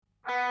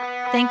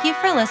Thank you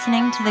for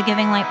listening to the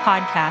Giving Light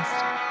podcast.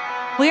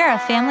 We are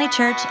a family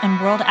church and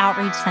world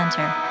outreach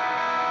center.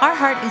 Our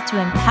heart is to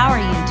empower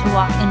you to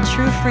walk in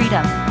true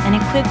freedom and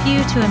equip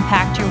you to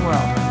impact your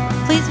world.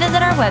 Please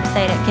visit our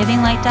website at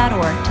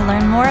givinglight.org to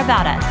learn more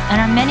about us and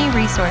our many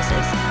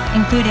resources,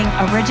 including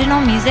original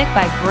music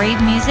by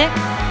Brave Music,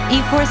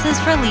 e-courses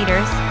for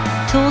leaders,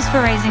 tools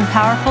for raising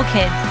powerful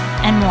kids,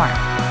 and more.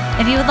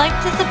 If you would like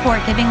to support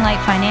Giving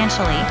Light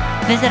financially,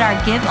 visit our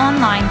Give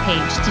Online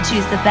page to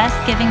choose the best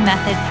giving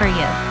method for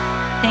you.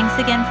 Thanks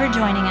again for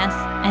joining us,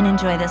 and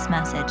enjoy this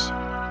message.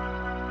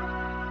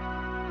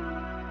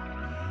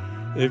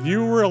 If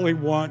you really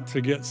want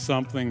to get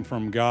something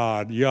from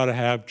God, you ought to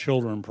have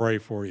children pray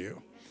for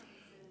you.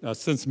 Now,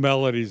 since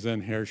Melody's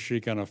in here, she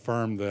can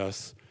affirm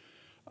this.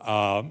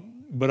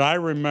 But I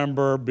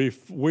remember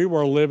we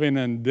were living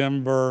in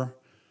Denver,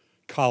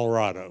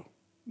 Colorado.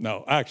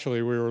 No,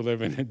 actually, we were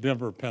living in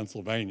Denver,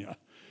 Pennsylvania.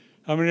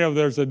 How many of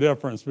there's a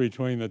difference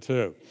between the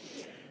two?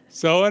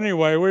 So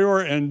anyway, we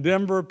were in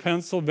Denver,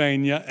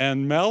 Pennsylvania,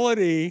 and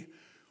Melody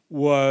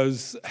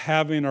was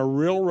having a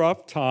real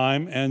rough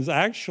time, and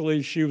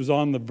actually she was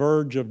on the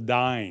verge of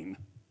dying.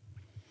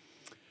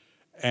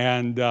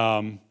 And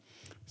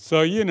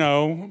so,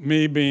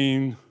 me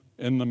being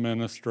in the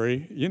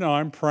ministry,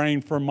 I'm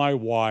praying for my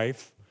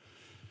wife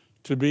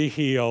to be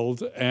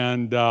healed,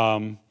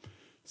 and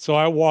so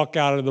I walk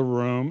out of the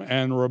room,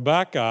 and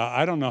Rebecca,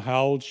 I don't know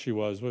how old she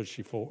was. Was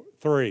she 4?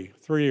 3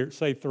 years,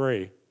 say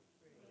 3.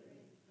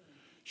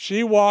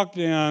 She walked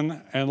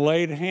in and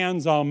laid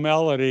hands on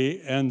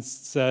Melody and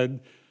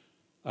said,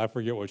 I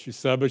forget what she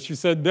said, but she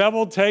said,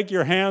 "Devil, take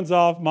your hands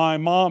off my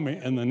mommy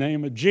in the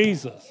name of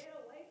Jesus.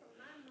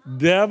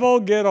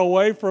 Devil, get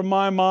away from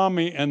my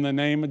mommy in the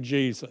name of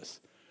Jesus."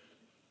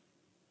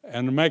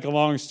 And to make a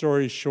long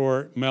story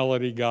short,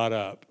 Melody got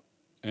up,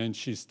 and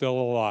she's still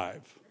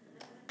alive.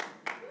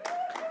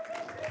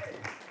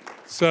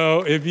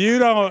 So if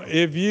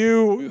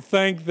you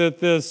think that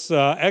this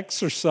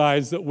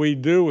exercise that we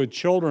do with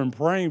children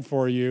praying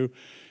for you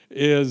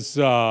is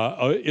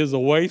a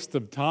waste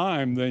of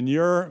time, then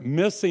you're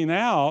missing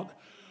out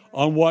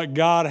on what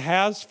God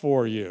has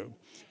for you.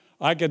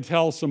 I could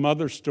tell some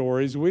other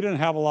stories. We didn't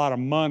have a lot of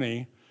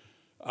money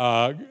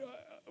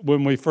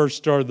when we first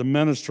started the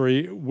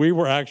ministry. We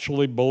were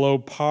actually below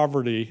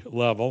poverty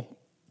level.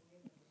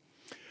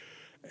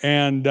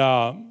 And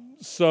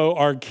so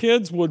our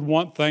kids would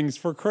want things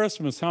for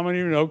Christmas. How many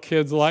of you know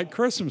kids like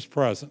Christmas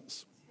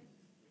presents?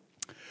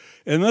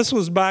 And this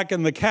was back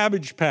in the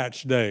Cabbage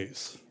Patch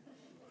days.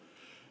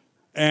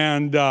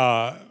 And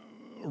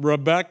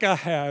Rebecca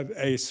had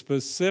a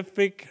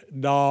specific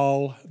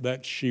doll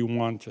that she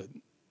wanted.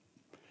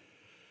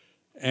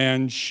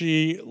 And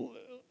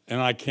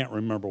I can't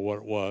remember what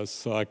it was,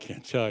 so I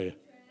can't tell you.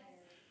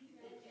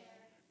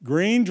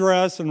 Green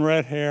dress and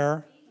red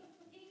hair.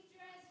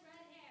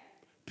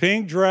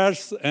 Pink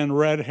dress and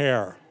red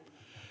hair.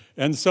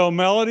 And so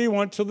Melody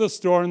went to the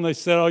store and they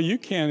said, "Oh, you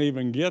can't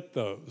even get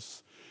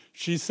those."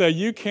 She said,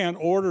 "You can't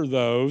order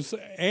those.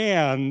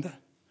 And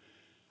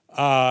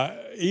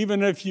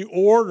even if you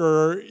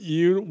order,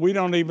 we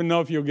don't even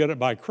know if you'll get it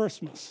by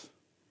Christmas."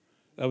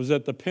 That was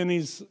at the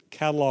Penny's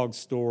catalog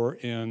store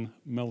in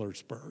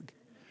Millersburg.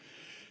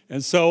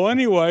 And so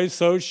anyway,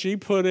 so she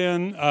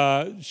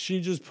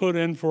just put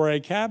in for a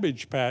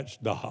Cabbage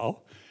Patch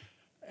doll.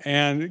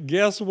 And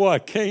guess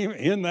what came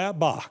in that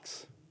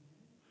box?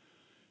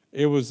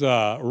 It was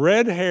a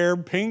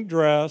red-haired,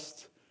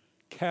 pink-dressed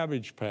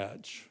Cabbage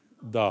Patch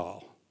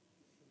doll.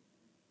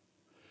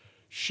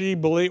 She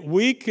believed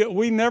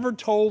we never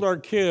told our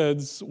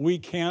kids we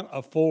can't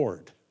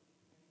afford,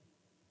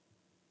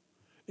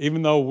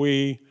 even though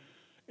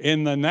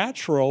in the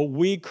natural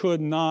we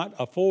could not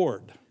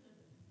afford.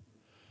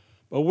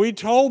 But we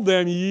told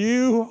them,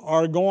 you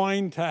are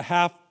going to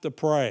have to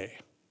pray.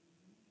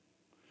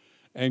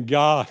 And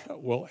God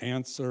will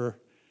answer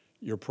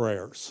your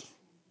prayers.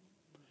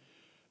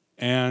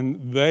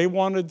 And they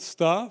wanted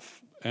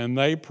stuff, and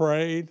they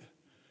prayed,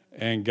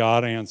 and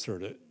God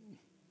answered it.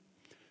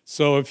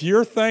 So if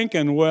you're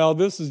thinking, well,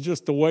 this is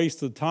just a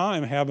waste of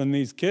time having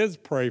these kids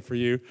pray for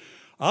you,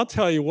 I'll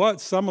tell you what,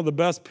 some of the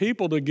best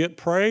people to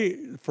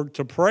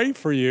pray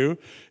for you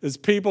is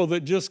people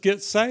that just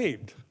get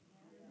saved.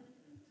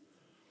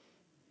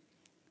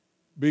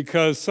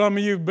 Because some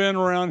of you have been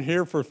around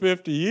here for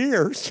 50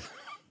 years.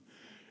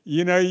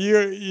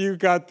 You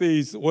got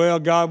these, well,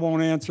 God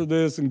won't answer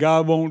this and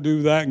God won't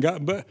do that.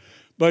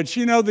 But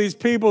these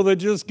people that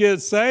just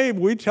get saved,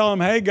 we tell them,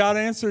 hey, God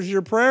answers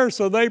your prayer.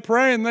 So they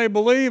pray and they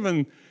believe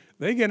and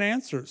they get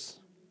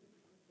answers.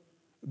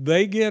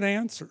 They get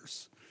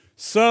answers.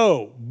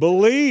 So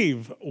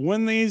believe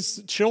when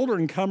these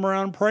children come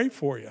around and pray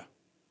for you.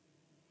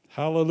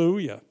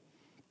 Hallelujah.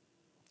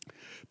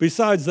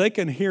 Besides, they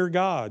can hear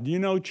God.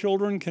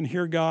 Children can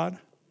hear God.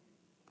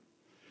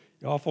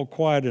 Awful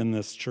quiet in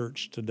this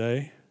church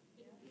today.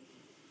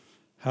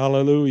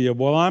 Hallelujah.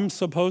 Well, I'm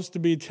supposed to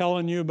be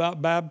telling you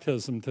about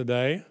baptism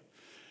today.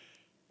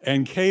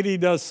 And Katie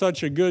does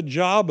such a good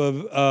job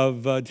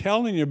of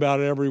telling you about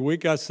it every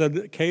week. I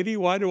said, Katie,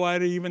 why do I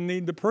even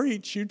need to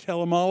preach? You tell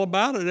them all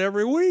about it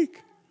every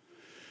week.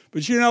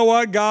 But you know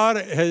what? God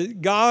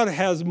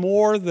has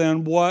more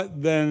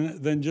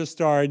than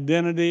just our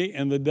identity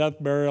and the death,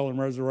 burial, and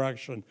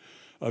resurrection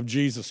of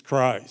Jesus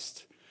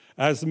Christ.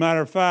 As a matter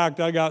of fact,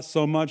 I got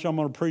so much I'm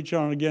going to preach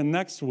on it again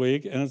next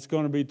week, and it's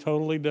going to be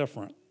totally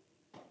different.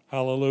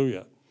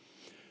 Hallelujah.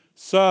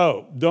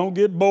 So, don't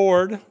get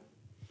bored.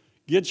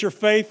 Get your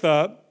faith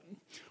up.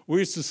 We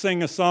used to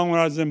sing a song when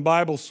I was in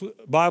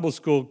Bible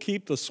school,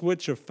 keep the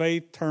switch of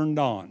faith turned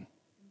on.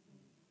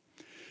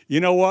 You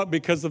know what?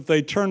 Because if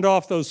they turned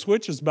off those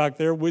switches back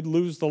there, we'd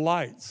lose the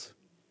lights.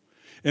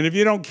 And if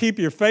you don't keep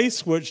your faith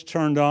switch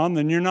turned on,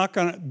 then you're not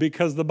going to,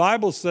 because the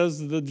Bible says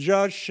that the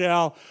just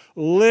shall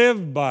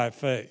live by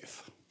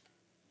faith.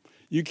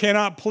 You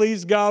cannot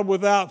please God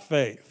without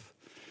faith.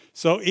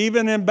 So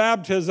even in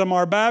baptism,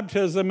 our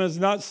baptism is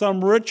not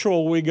some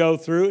ritual we go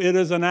through. It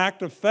is an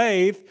act of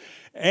faith.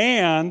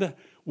 And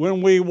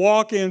when we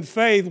walk in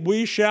faith,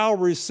 we shall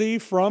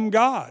receive from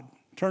God.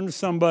 Turn to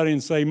somebody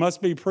and say, you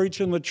must be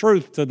preaching the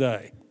truth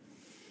today.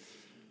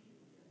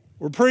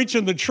 We're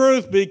preaching the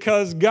truth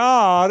because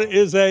God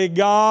is a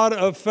God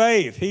of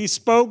faith. He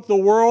spoke the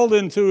world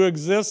into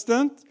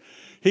existence.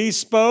 He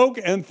spoke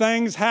and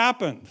things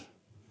happened.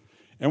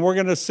 And we're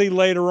going to see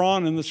later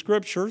on in the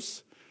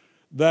scriptures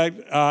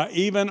that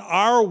even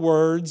our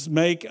words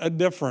make a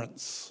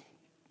difference.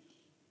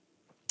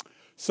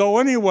 So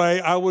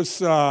anyway, I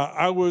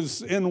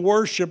was in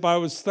worship. I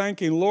was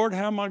thinking, Lord,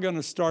 how am I going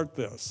to start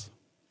this?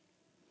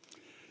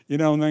 You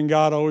know, and then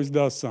God always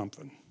does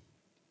something.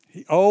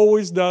 He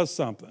always does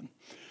something.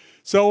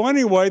 So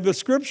anyway, the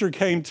scripture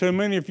came to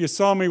me, and if you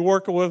saw me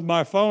working with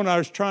my phone, I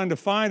was trying to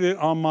find it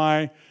on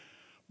my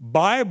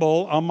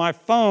Bible, on my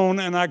phone,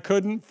 and I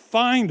couldn't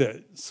find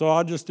it. So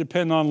I'll just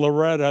depend on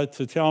Loretta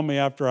to tell me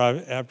after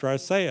I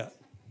say it.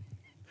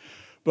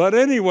 But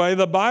anyway,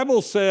 the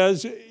Bible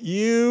says,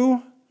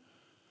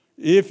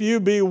 if you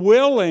be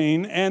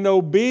willing and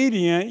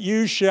obedient,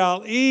 you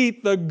shall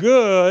eat the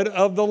good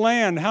of the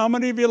land. How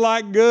many of you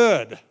like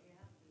good?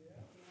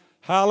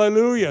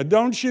 Hallelujah.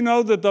 Don't you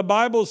know that the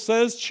Bible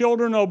says,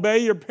 children, obey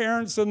your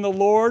parents in the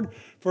Lord,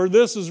 for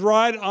this is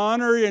right,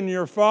 honor in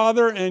your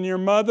father and your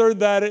mother,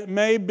 that it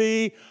may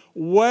be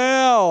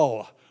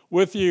well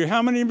with you.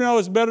 How many of you know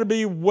it's better to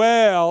be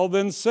well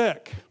than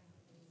sick?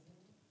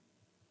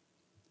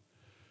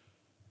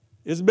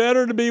 It's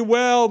better to be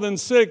well than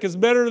sick. It's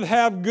better to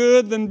have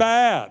good than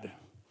bad.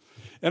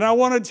 And I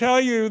want to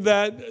tell you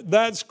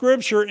that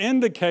scripture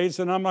indicates,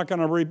 and I'm not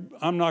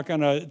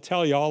going to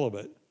tell you all of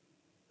it.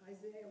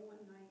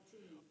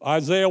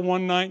 Isaiah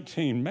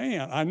 1:19.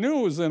 Man, I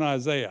knew it was in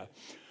Isaiah.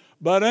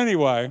 But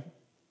anyway,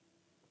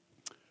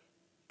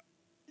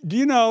 do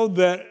you know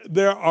that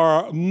there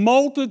are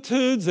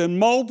multitudes and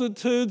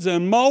multitudes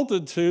and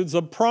multitudes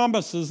of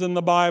promises in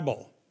the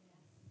Bible?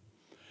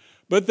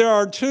 But there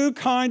are two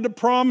kinds of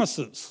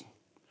promises.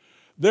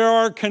 There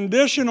are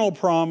conditional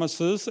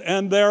promises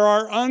and there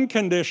are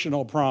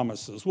unconditional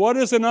promises. What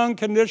is an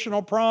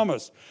unconditional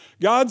promise?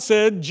 God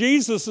said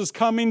Jesus is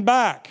coming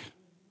back.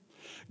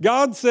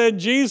 God said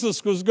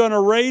Jesus was going to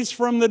raise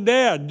from the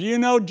dead. Do you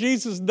know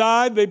Jesus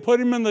died? They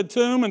put him in the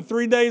tomb, and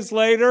 3 days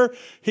later,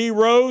 he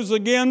rose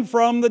again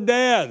from the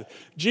dead.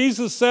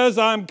 Jesus says,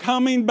 I'm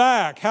coming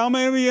back. How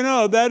many of you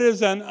know that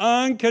is an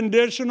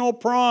unconditional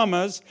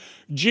promise?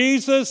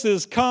 Jesus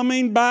is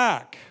coming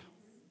back.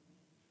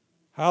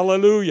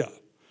 Hallelujah.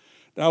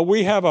 Now,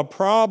 we have a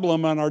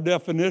problem on our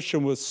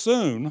definition with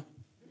soon.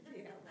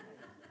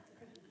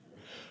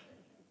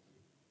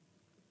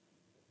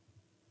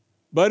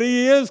 But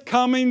he is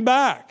coming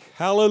back.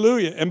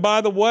 Hallelujah. And by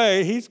the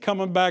way, he's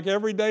coming back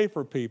every day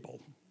for people.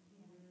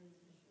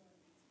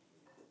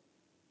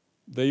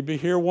 They be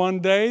here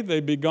one day,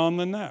 they be gone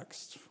the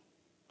next.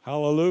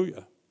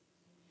 Hallelujah.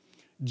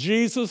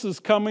 Jesus is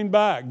coming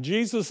back.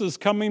 Jesus is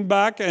coming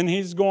back, and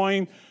he's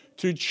going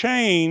to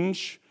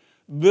change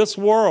this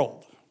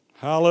world.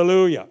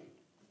 Hallelujah.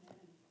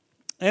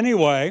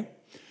 Anyway,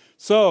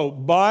 so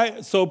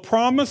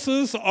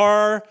promises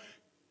are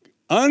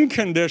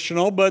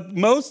unconditional, but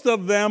most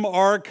of them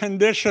are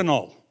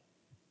conditional.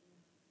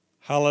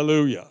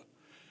 Hallelujah.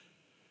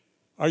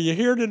 Are you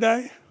here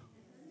today?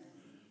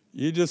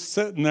 You're just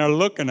sitting there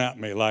looking at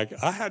me like,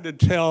 I had to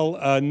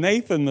tell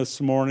Nathan this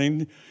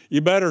morning,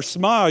 you better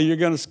smile, you're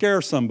going to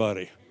scare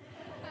somebody.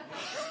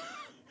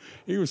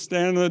 He was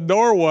standing in the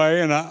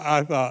doorway, and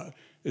I thought,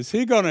 is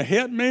he going to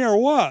hit me or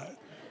what?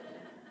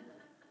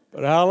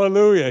 But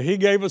hallelujah, he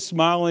gave a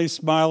smile, and he's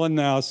smiling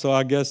now, so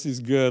I guess he's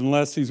good,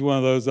 unless he's one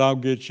of those, I'll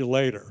get you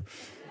later.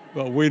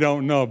 But we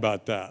don't know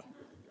about that.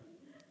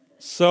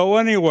 So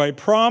anyway,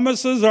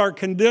 promises are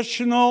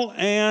conditional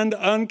and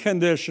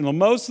unconditional.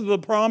 Most of the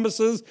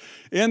promises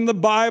in the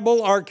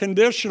Bible are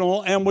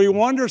conditional, and we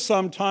wonder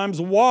sometimes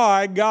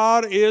why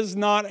God is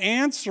not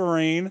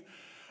answering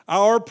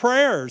our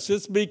prayers.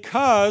 It's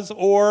because,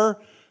 or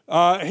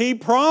He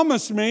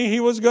promised me he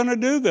was going to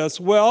do this.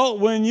 Well,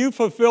 when you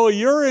fulfill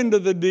your end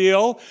of the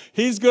deal,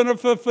 he's going to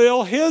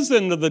fulfill his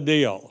end of the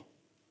deal.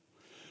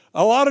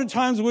 A lot of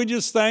times we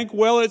just think,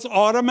 well, it's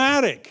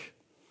automatic.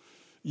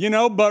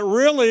 But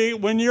really,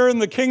 when you're in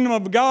the kingdom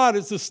of God,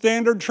 it's a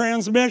standard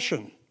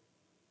transmission.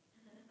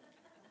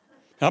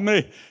 How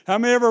many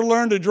ever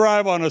learned to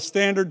drive on a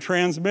standard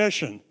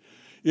transmission?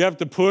 You have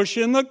to push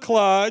in the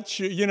clutch.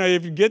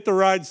 If you get the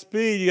right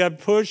speed, you have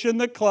to push in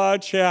the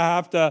clutch. You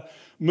have to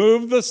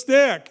move the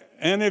stick.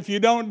 And if you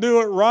don't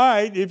do it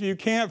right, if you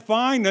can't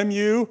find them,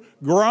 you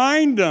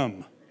grind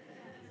them.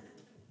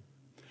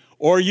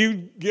 Or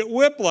you get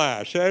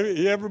whiplash. Have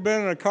you ever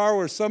been in a car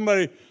where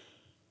somebody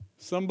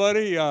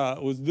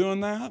was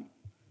doing that?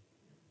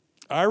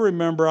 I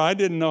remember I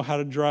didn't know how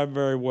to drive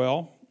very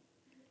well.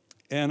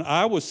 And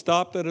I was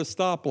stopped at a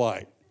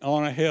stoplight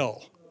on a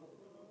hill.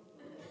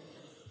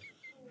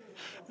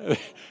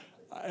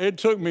 It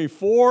took me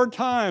 4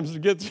 times to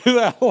get through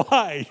that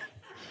light.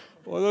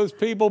 Well, those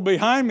people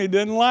behind me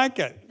didn't like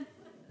it.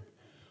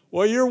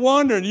 Well, you're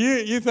wondering,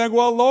 you think,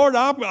 well, Lord,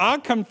 I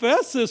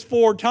confessed this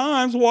 4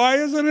 times. Why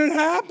isn't it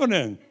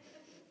happening?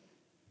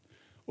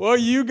 Well,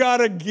 you got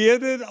to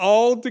get it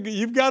all together.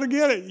 You've got to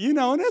get it,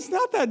 and it's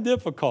not that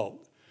difficult.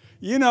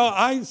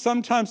 I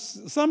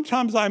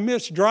sometimes I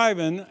miss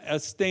driving a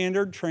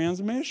standard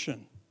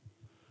transmission.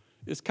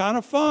 It's kind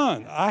of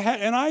fun.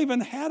 I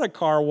even had a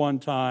car one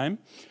time.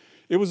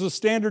 It was a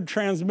standard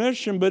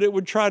transmission, but it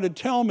would try to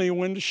tell me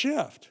when to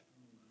shift.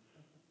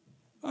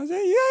 I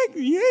said,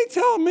 you ain't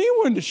telling me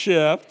when to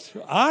shift.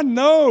 I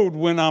know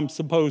when I'm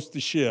supposed to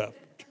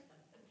shift.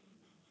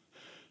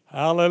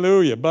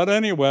 Hallelujah. But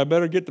anyway, I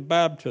better get to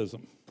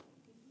baptism.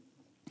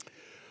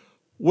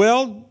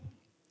 Well,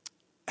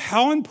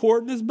 how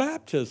important is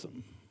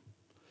baptism?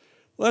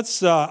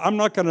 I'm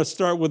not going to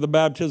start with the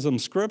baptism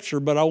scripture,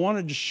 but I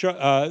wanted to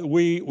show,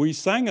 we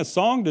sang a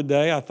song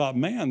today. I thought,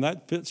 man,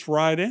 that fits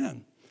right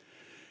in.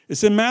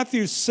 It's in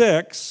Matthew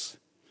 6,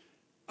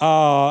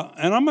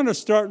 and I'm going to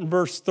start in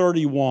verse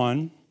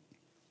 31,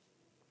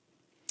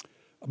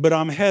 but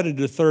I'm headed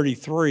to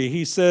 33.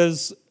 He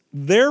says,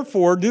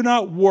 therefore, do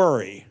not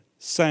worry,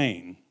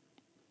 saying.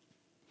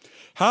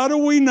 How do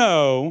we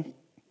know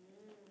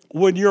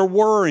when you're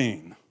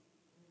worrying?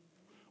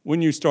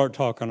 When you start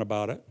talking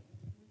about it.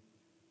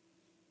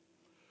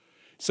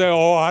 Say,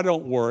 I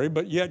don't worry,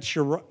 but yet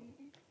I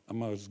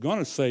was going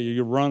to say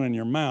you're running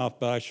your mouth,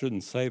 but I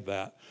shouldn't say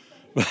that.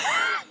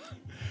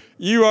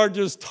 You are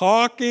just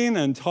talking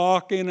and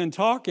talking and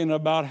talking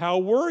about how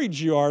worried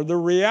you are. The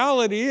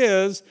reality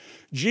is,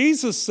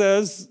 Jesus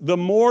says the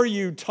more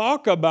you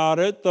talk about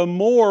it, the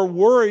more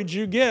worried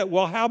you get.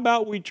 Well, how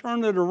about we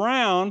turn it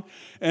around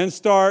and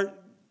start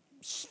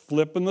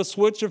flipping the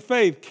switch of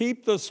faith.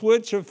 Keep the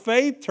switch of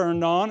faith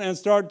turned on and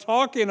start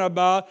talking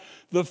about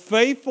the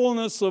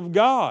faithfulness of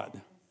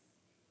God.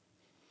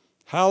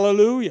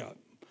 Hallelujah.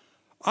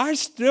 I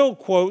still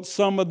quote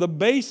some of the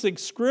basic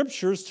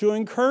scriptures to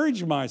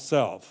encourage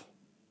myself.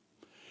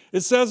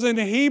 It says in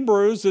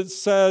Hebrews,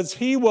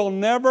 he will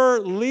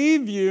never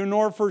leave you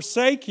nor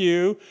forsake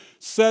you,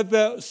 so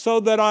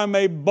that I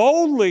may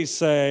boldly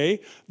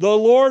say, the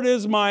Lord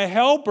is my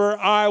helper,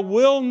 I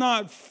will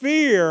not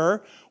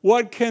fear.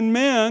 What can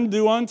men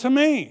do unto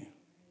me?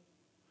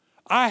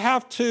 I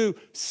have to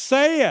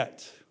say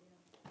it.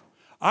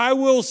 I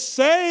will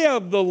say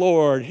of the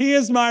Lord, he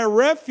is my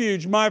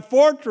refuge, my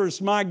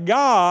fortress, my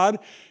God.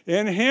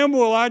 In him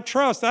will I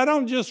trust. I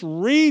don't just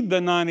read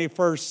the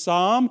 91st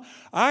Psalm.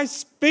 I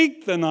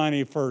speak the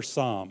 91st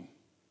Psalm.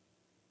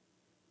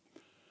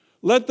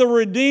 Let the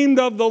redeemed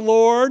of the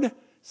Lord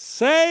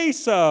say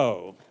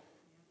so.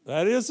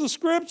 That is the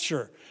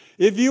scripture.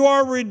 If you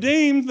are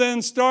redeemed,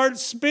 then start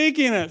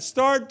speaking it.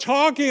 Start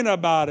talking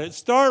about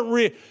it.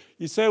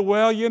 You say,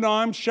 well,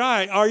 I'm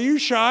shy. Are you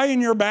shy in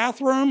your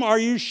bathroom? Are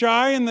you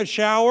shy in the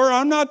shower?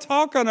 I'm not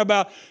talking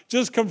about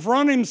just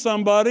confronting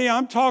somebody.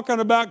 I'm talking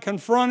about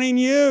confronting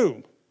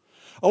you.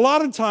 A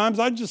lot of times,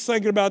 I was just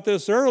thinking about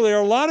this earlier,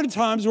 a lot of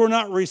times we're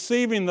not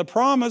receiving the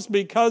promise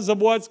because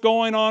of what's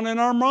going on in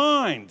our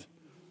mind.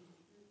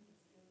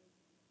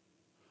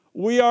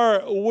 We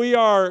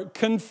are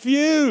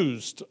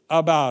confused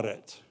about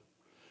it.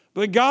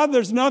 But God,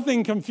 there's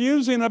nothing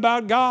confusing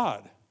about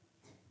God.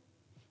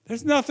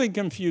 There's nothing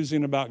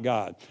confusing about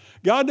God.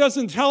 God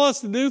doesn't tell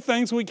us to do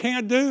things we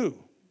can't do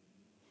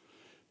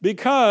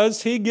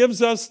because he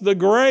gives us the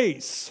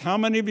grace. How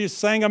many of you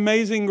sang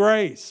Amazing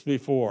Grace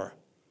before?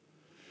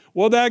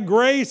 Well, that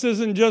grace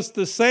isn't just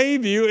to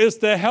save you, it's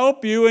to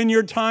help you in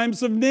your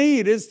times of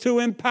need. It's to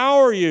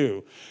empower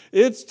you.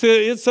 It's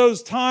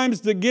those times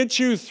to get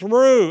you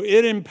through.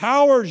 It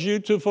empowers you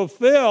to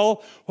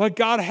fulfill what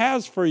God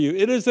has for you.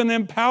 It is an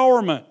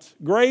empowerment.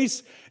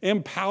 Grace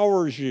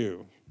empowers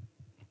you.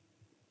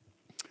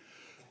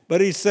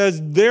 But he says,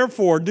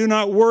 therefore, do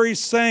not worry,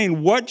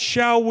 saying, what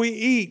shall we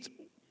eat?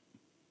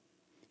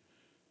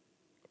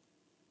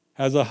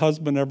 Has a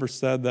husband ever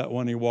said that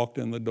when he walked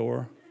in the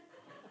door?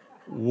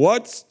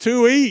 What's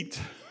to eat?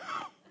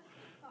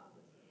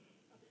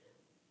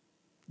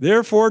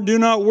 Therefore, do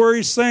not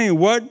worry, saying,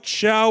 what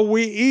shall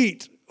we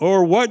eat?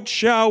 Or what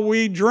shall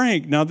we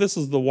drink? Now, this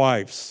is the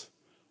wives.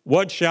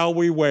 What shall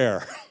we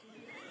wear?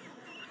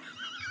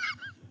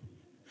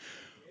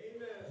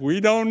 We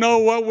don't know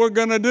what we're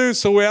going to do,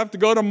 so we have to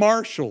go to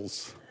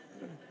Marshall's.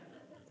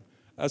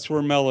 That's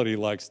where Melody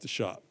likes to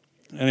shop.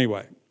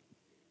 Anyway.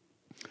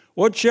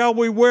 What shall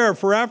we wear?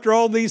 For after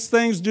all these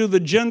things do the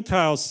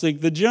Gentiles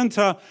seek. The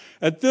Gentile,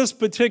 at this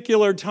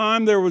particular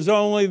time, there was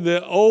only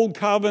the Old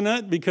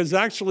Covenant, because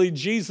actually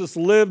Jesus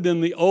lived in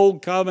the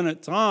Old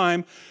Covenant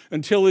time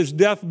until his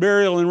death,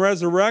 burial, and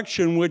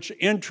resurrection, which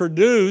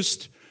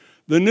introduced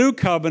the New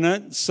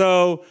Covenant.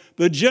 So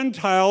the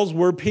Gentiles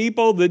were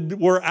people that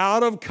were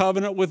out of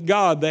covenant with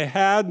God. They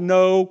had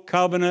no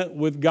covenant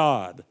with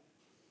God.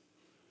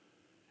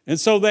 And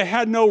so they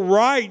had no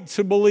right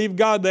to believe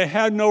God. They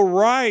had no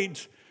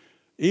right,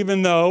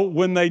 even though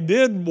when they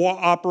did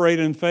operate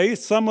in faith,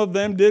 some of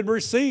them did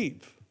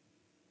receive.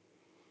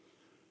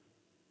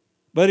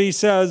 But he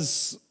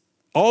says,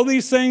 all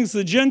these things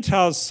the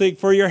Gentiles seek,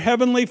 for your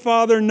heavenly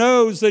Father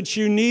knows that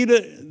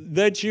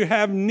you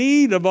have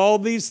need of all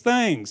these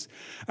things.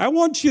 I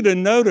want you to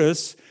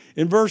notice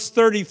in verse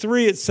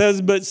 33, it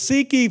says, but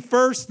seek ye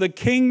first the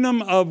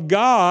kingdom of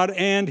God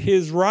and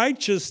his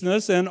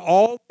righteousness, and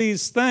all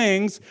these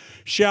things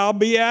shall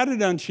be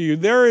added unto you.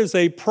 There is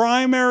a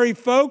primary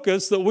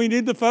focus that we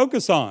need to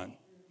focus on.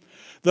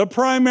 The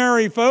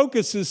primary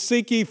focus is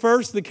seek ye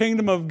first the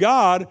kingdom of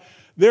God.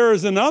 There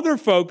is another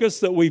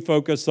focus that we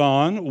focus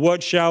on.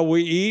 What shall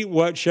we eat?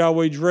 What shall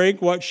we drink?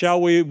 What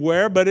shall we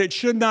wear? But it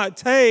should not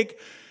take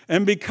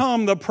and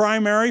become the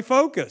primary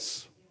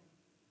focus.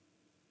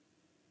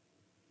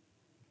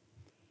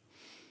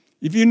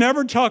 If you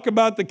never talk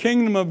about the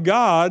kingdom of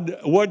God,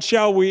 what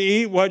shall we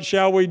eat? What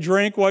shall we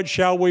drink? What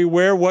shall we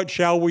wear? What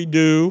shall we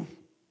do?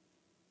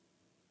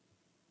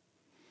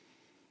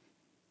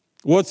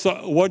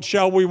 What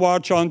shall we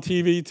watch on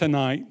TV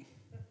tonight?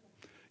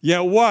 Yeah,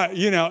 what?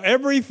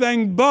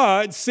 Everything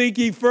but seek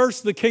ye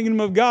first the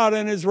kingdom of God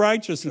and his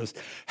righteousness.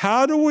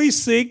 How do we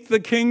seek the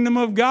kingdom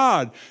of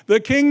God? The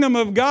kingdom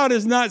of God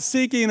is not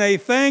seeking a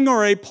thing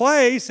or a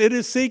place. It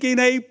is seeking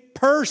a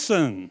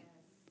person.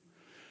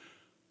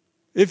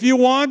 If you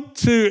want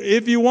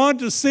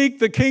to seek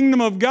the kingdom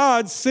of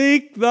God,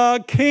 seek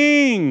the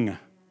King.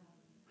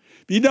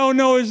 If you don't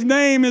know his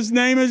name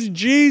is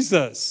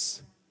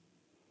Jesus.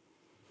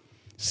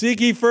 Seek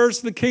ye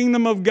first the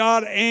kingdom of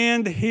God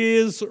and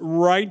his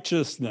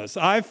righteousness.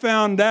 I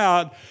found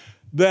out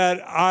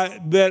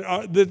that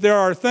there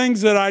are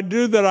things that I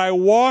do that I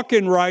walk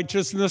in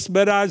righteousness,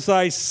 but as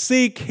I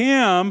seek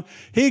him,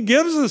 he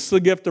gives us the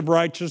gift of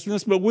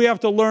righteousness, but we have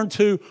to learn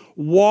to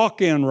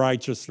walk in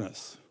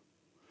righteousness.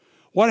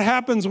 What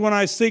happens when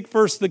I seek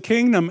first the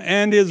kingdom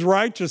and his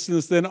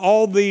righteousness? Then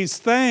all these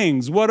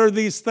things. What are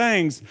these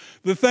things?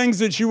 The things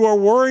that you were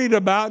worried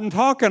about and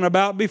talking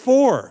about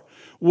before.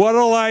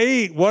 What'll I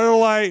eat?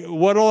 What'll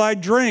I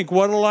drink?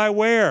 What'll I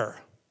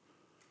wear?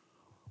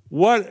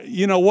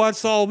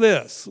 What's all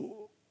this?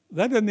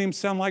 That doesn't even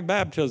sound like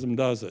baptism,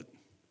 does it?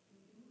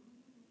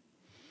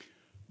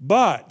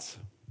 But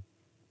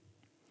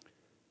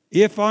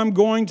if I'm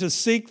going to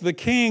seek the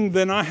king,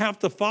 then I have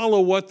to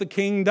follow what the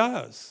king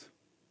does.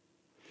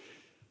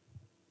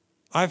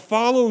 I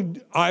follow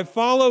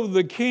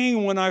the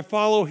king when I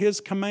follow his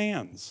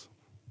commands.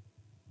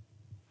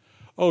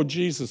 Oh,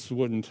 Jesus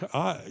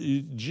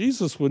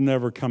would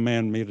never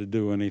command me to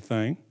do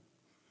anything.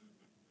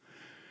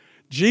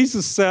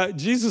 Jesus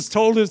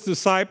told his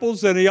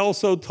disciples, and he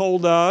also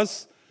told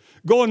us,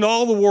 go into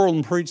all the world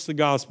and preach the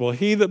gospel.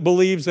 He that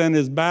believes and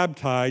is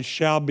baptized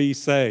shall be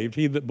saved.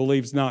 He that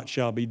believes not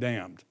shall be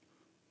damned.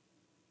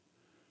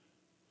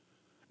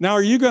 Now,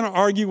 are you going to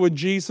argue with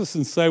Jesus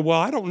and say, well,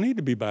 I don't need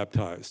to be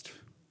baptized?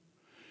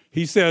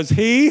 He says,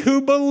 he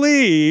who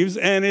believes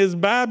and is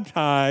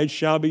baptized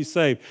shall be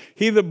saved.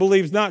 He that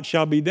believes not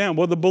shall be damned.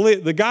 Well,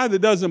 the guy that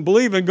doesn't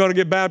believe is going to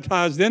get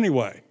baptized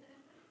anyway.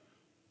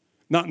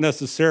 Not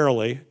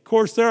necessarily. Of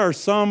course, there are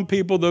some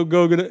people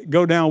that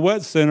go down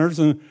wet sinners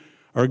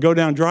or go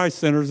down dry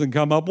sinners and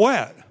come up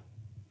wet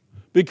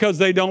because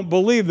they don't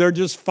believe. They're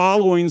just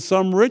following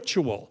some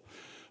ritual.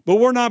 But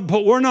we're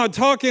not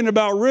talking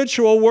about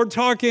ritual. We're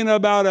talking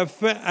about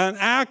an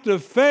act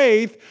of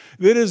faith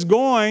that is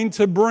going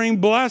to bring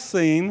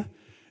blessing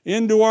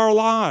into our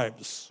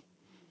lives.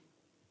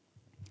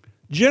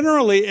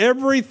 Generally,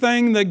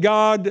 everything that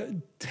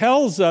God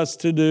tells us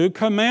to do,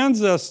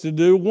 commands us to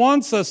do,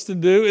 wants us to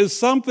do is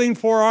something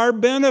for our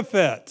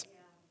benefit.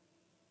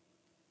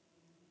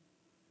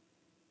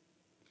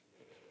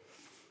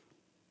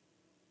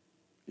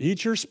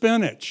 Eat your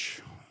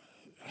spinach.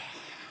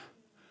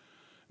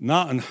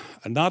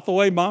 Not the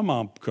way my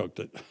mom cooked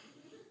it.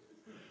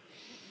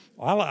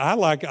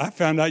 I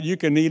found out you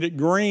can eat it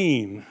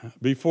green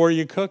before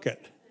you cook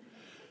it.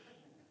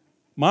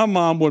 My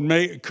mom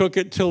would cook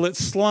it till it's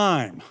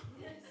slime.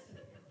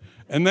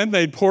 And then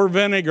they'd pour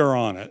vinegar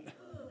on it.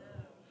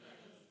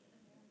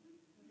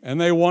 And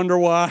they wonder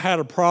why I had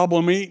a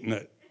problem eating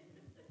it.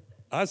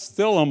 I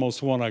still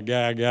almost want to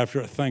gag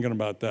after thinking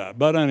about that.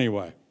 But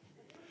anyway,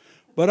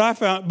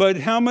 But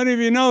how many of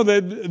you know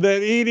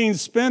that eating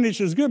spinach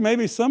is good?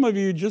 Maybe some of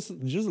you just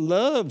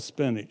love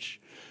spinach.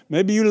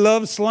 Maybe you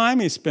love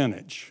slimy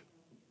spinach.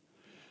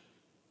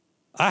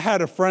 I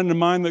had a friend of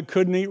mine that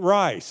couldn't eat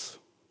rice.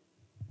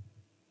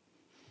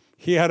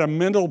 He had a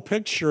mental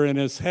picture in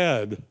his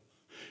head,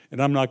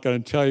 and I'm not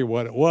going to tell you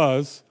what it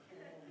was.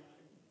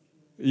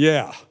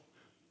 Yeah.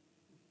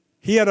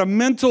 He had a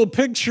mental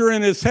picture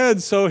in his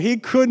head, so he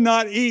could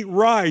not eat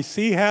rice.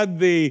 He had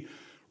the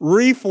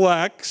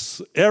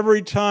reflex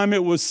every time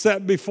it was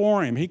set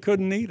before him. He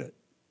couldn't eat it.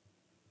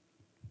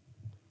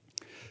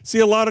 See,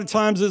 a lot of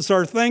times it's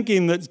our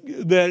thinking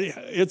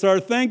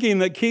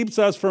that keeps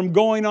us from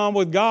going on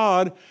with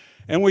God,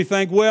 and we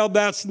think, well,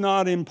 that's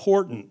not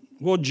important.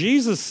 Well,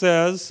 Jesus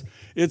says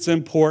it's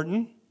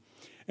important,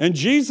 and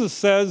Jesus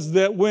says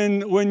that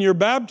when you're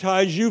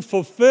baptized, you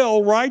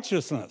fulfill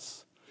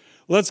righteousness.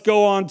 Let's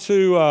go on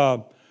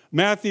to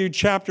Matthew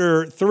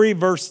chapter 3,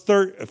 verse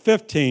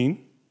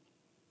 15.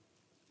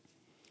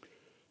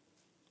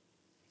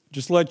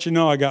 Just let you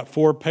know I got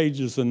 4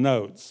 pages of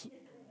notes.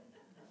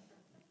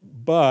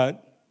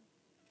 But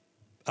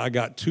I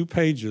got 2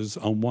 pages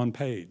on 1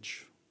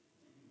 page.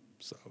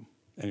 So,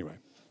 anyway.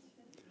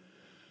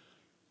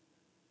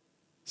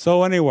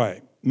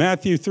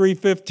 Matthew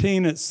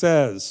 3:15 it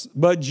says,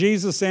 "But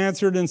Jesus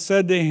answered and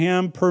said to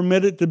him,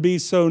 Permit it to be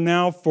so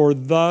now, for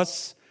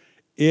thus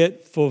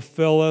it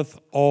fulfilleth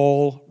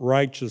all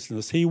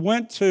righteousness." He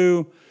went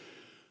to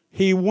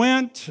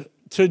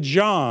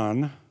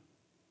John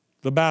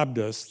the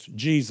Baptist,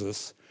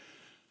 Jesus,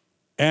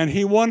 and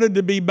he wanted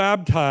to be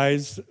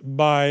baptized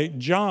by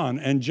John.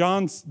 And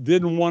John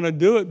didn't want to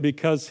do it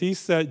because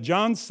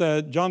John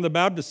the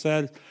Baptist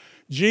said,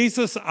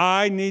 Jesus,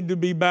 I need to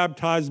be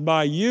baptized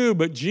by you.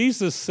 But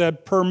Jesus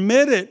said,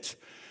 permit it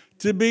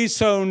to be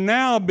so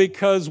now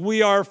because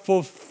we are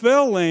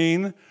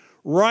fulfilling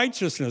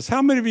righteousness.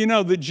 How many of you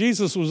know that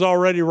Jesus was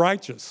already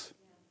righteous?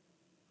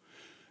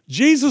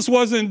 Jesus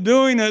wasn't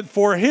doing it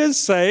for his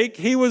sake.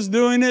 He was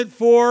doing it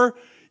for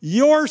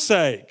your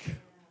sake.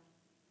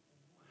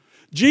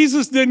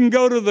 Jesus didn't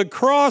go to the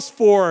cross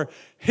for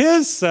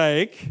his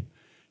sake.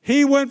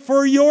 He went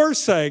for your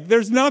sake.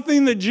 There's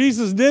nothing that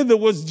Jesus did that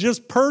was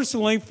just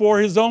personally for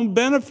his own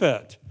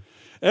benefit.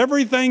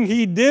 Everything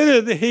he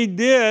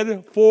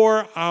did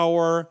for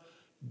our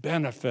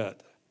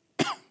benefit.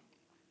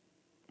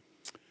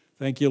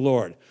 Thank you,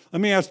 Lord.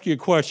 Let me ask you a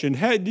question.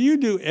 Hey, do you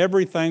do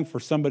everything for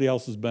somebody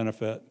else's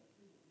benefit?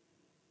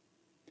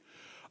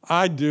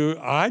 I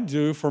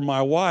do for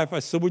my wife. I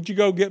said, would you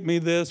go get me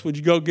this? Would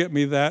you go get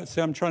me that?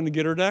 See, I'm trying to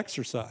get her to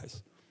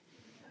exercise.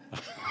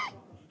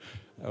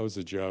 That was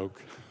a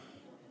joke.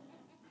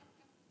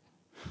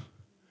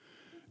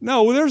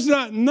 No,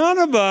 none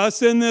of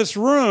us in this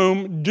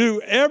room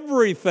do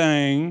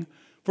everything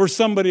for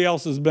somebody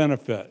else's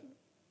benefit.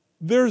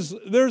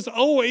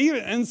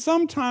 And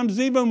sometimes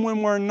even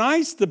when we're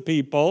nice to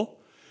people,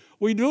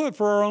 we do it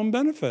for our own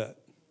benefit.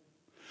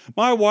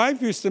 My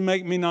wife used to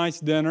make me nice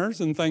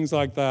dinners and things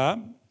like that.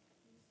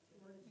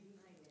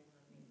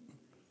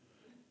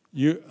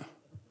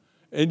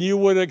 You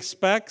would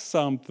expect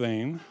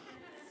something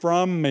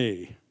from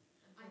me.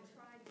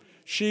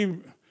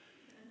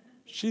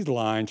 She's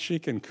lying. She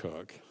can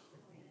cook.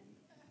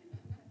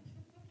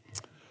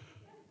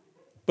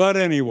 But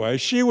anyway,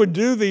 she would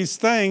do these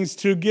things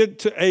to get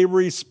to a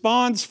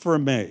response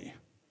from me.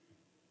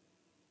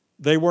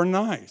 They were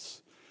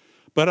nice,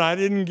 but I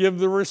didn't give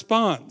the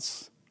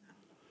response.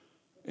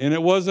 And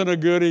it wasn't a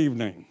good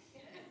evening.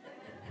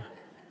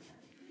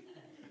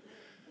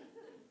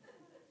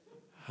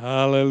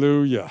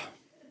 Hallelujah.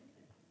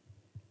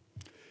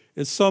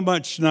 It's so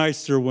much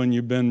nicer when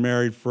you've been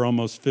married for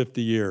almost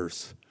 50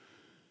 years.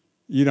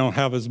 You don't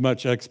have as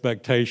much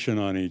expectation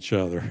on each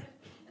other.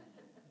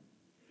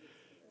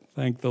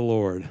 Thank the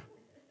Lord.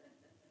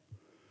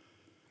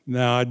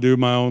 Now I do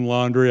my own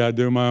laundry, I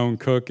do my own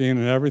cooking,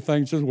 and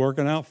everything's just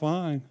working out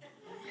fine.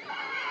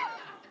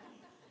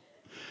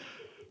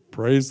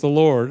 Praise the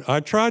Lord.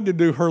 I tried to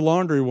do her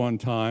laundry one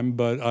time,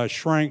 but I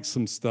shrank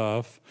some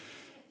stuff.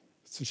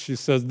 So she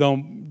says,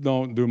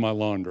 don't do my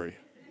laundry.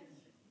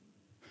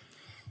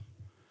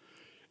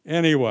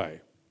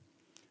 Anyway,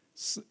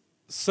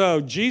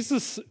 so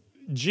Jesus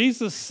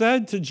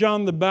said to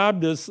John the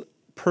Baptist,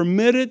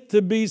 permit it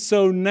to be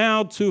so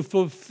now to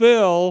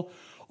fulfill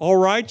all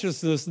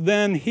righteousness.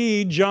 Then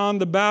he, John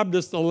the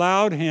Baptist,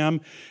 allowed him.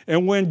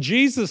 And when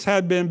Jesus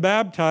had been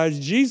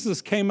baptized,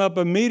 Jesus came up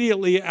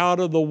immediately out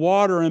of the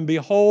water, and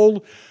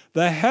behold,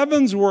 the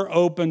heavens were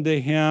opened to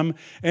him,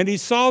 and he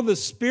saw the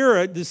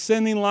Spirit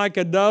descending like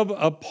a dove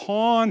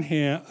upon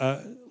him,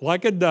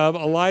 like a dove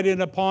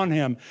alighting upon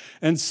him.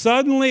 And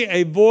suddenly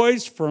a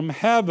voice from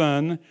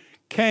heaven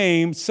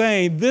came,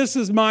 saying, "This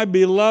is my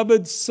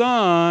beloved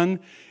Son,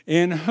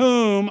 in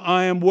whom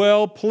I am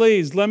well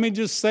pleased." Let me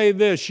just say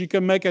this. You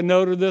can make a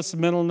note of this, a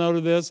mental note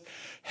of this.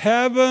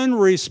 Heaven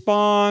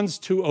responds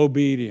to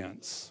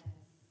obedience.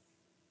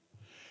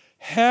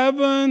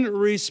 Heaven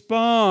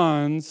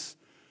responds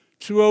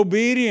to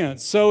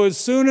obedience. So as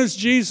soon as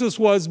Jesus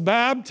was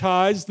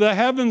baptized, the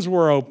heavens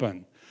were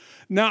open.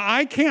 Now,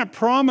 I can't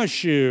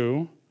promise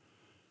you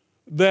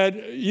that,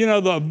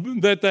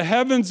 that the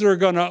heavens are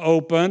going to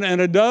open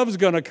and a dove's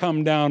going to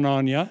come down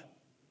on you.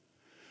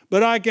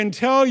 But I can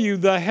tell you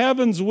the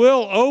heavens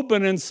will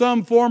open in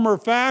some form or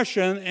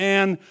fashion,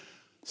 and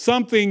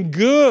something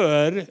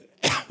good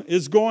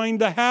is going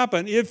to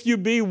happen. If you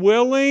be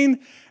willing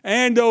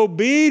and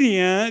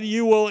obedient,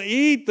 you will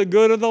eat the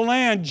good of the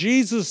land.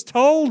 Jesus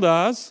told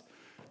us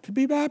to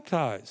be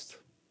baptized.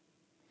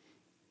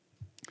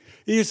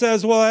 He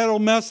says, well, that'll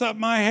mess up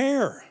my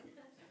hair.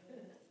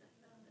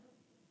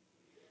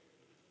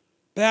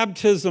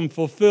 Baptism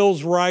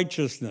fulfills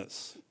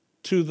righteousness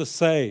to the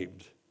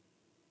saved.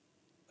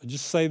 I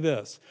just say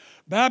this.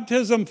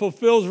 Baptism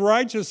fulfills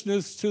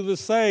righteousness to the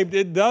saved.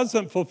 It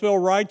doesn't fulfill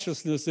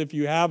righteousness if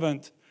you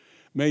haven't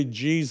made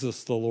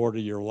Jesus the Lord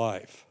of your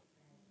life.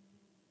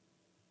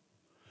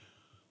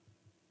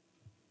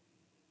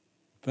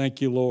 Thank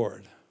you,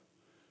 Lord.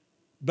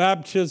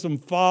 Baptism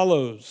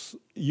follows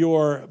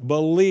your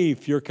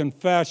belief, your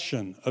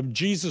confession of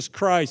Jesus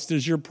Christ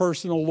as your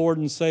personal Lord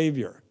and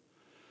Savior.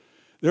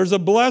 There's a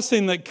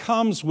blessing that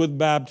comes with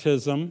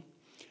baptism.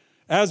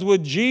 As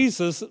with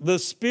Jesus, the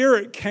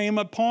Spirit came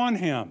upon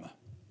him.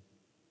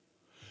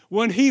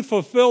 When he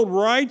fulfilled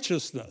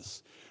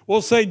righteousness,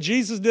 we'll say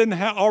Jesus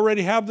didn't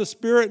already have the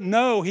Spirit.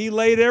 No, he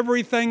laid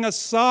everything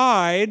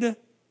aside.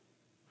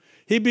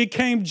 He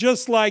became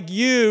just like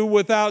you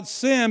without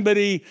sin, but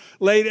he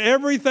laid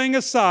everything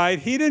aside.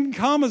 He didn't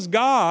come as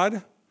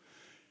God.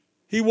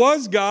 He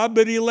was God,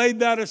 but he laid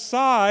that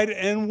aside.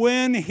 And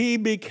when he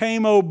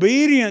became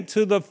obedient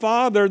to the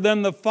Father,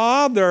 then the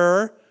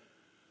Father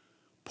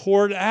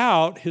poured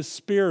out his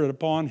Spirit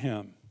upon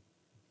him.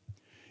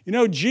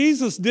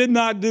 Jesus did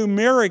not do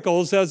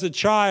miracles as a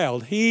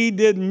child. He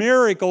did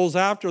miracles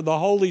after the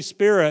Holy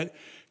Spirit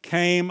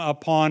came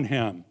upon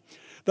him.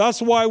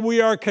 That's why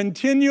we are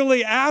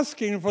continually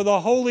asking for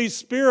the Holy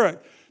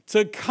Spirit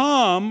to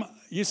come.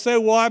 You say,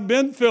 well, I've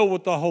been filled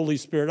with the Holy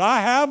Spirit.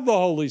 I have the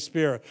Holy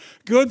Spirit.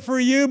 Good for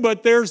you,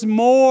 but there's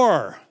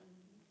more.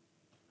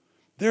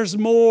 There's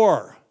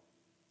more.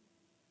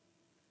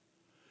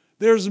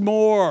 There's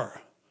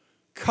more.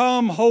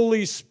 Come,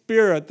 Holy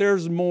Spirit,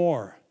 there's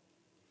more.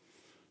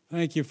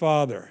 Thank you,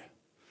 Father.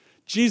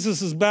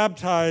 Jesus'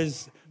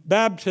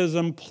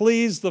 baptism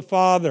pleased the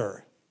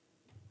Father.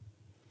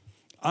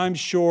 I'm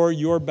sure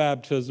your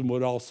baptism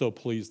would also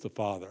please the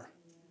Father.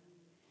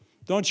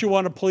 Don't you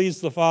want to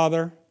please the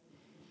Father?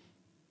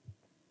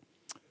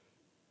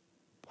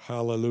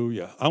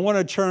 Hallelujah. I want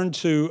to turn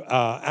to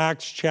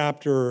Acts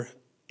chapter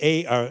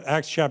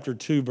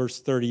 2, verse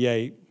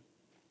 38.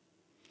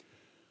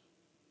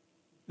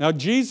 Now,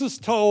 Jesus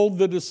told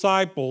the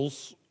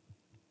disciples,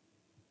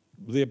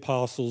 the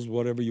apostles,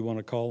 whatever you want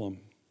to call them,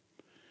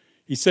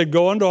 he said,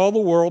 go into all the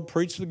world,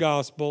 preach the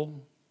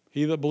gospel.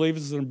 He that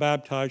believes and is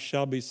baptized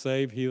shall be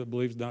saved. He that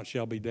believes not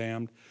shall be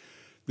damned.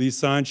 These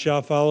signs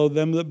shall follow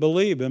them that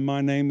believe. In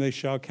my name they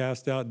shall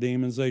cast out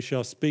demons. They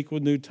shall speak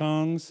with new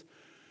tongues.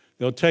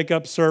 They'll take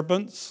up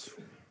serpents.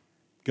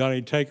 Got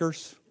any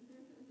takers?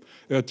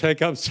 They'll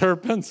take up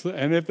serpents,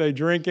 and if they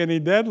drink any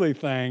deadly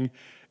thing,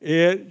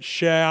 it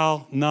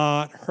shall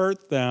not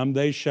hurt them.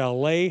 They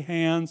shall lay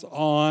hands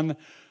on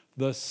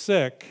the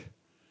sick,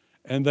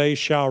 and they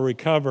shall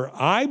recover.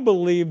 I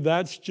believe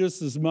that's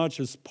just as much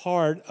as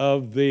part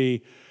of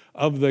the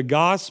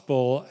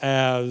gospel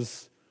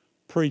as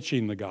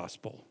preaching the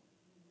gospel.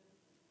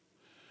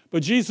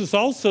 But Jesus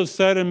also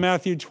said in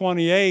Matthew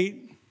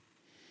 28,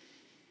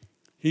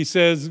 he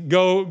says,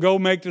 go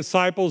make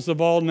disciples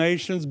of all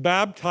nations,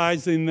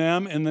 baptizing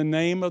them in the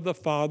name of the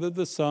Father,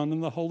 the Son,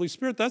 and the Holy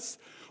Spirit. That's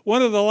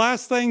one of the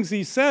last things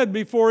he said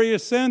before he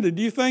ascended.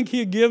 Do you think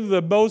he'd give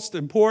the most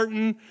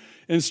important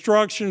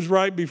instructions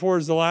right before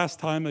it's the last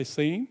time they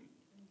see him?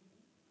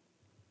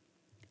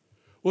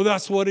 Well,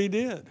 that's what he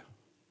did.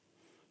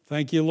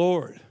 Thank you,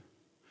 Lord.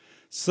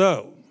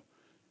 So,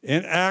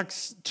 in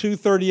Acts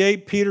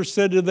 2:38, Peter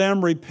said to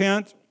them,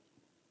 repent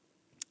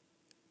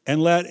and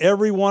let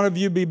every one of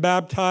you be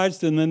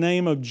baptized in the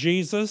name of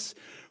Jesus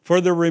for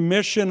the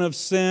remission of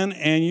sin,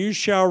 and you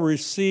shall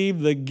receive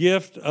the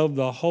gift of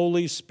the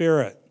Holy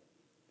Spirit.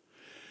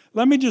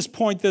 Let me just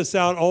point this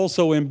out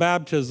also in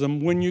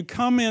baptism. When you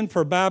come in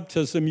for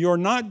baptism, you're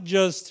not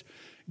just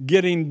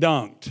getting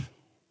dunked.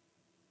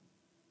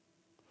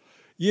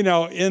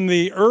 In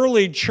the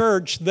early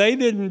church, they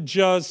didn't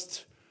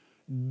just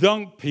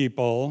dunk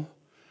people.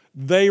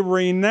 They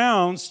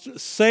renounced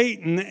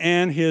Satan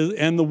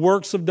and the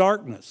works of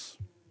darkness,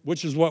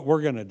 which is what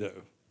we're going to do.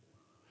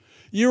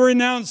 You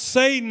renounce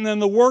Satan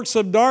and the works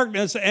of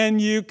darkness,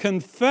 and you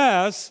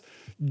confess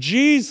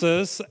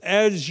Jesus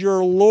as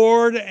your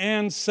Lord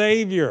and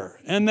Savior,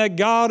 and that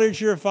God is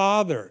your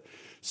Father.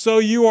 So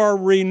you are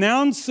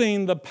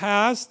renouncing the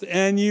past,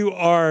 and you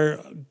are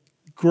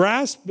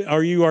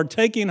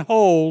taking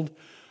hold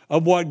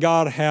of what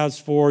God has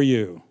for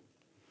you.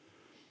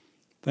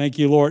 Thank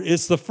you, Lord.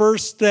 It's the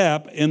first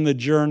step in the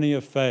journey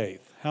of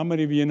faith. How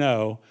many of you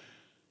know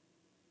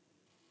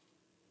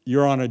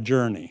you're on a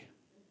journey?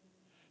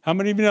 How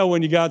many of you know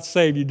when you got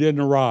saved, you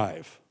didn't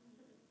arrive?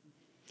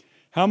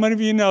 How many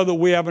of you know that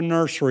we have a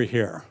nursery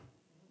here?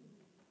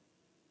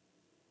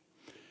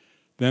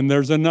 Then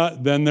there's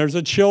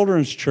a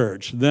children's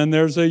church. Then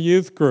there's a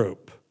youth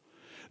group.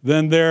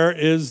 Then there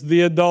is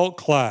the adult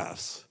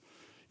class.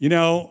 You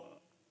know,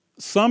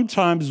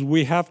 sometimes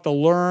we have to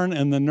learn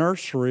in the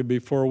nursery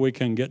before we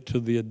can get to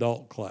the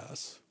adult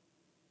class.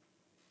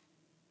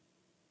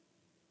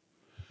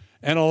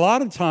 And a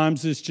lot of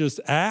times it's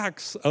just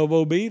acts of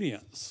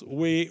obedience.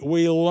 We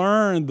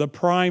learn the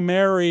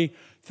primary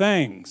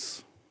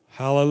things.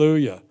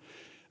 Hallelujah.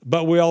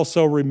 But we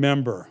also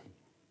remember.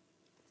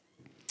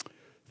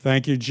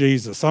 Thank you,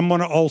 Jesus. I'm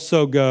going to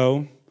also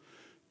go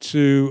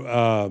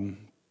to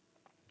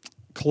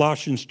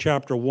Colossians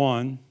chapter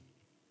 1.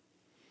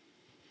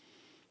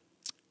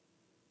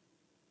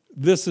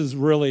 This is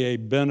really a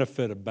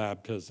benefit of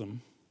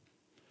baptism.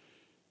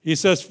 He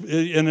says,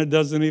 and it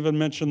doesn't even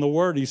mention the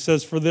word, he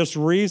says, for this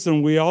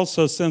reason we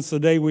also, since the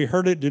day we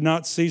heard it, do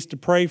not cease to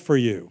pray for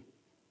you.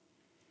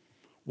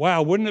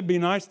 Wow, wouldn't it be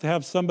nice to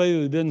have somebody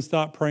that didn't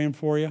stop praying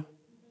for you?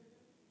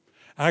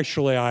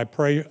 Actually, I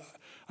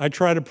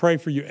try to pray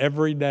for you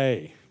every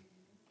day.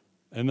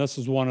 And this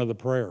is one of the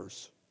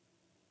prayers.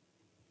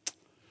 It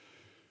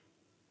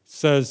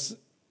says,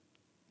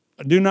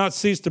 do not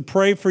cease to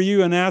pray for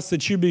you and ask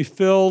that you be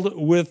filled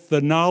with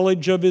the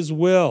knowledge of his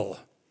will,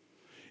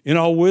 in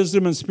all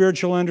wisdom and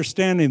spiritual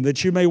understanding,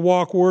 that you may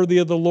walk worthy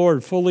of the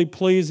Lord, fully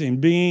pleasing,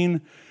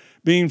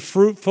 being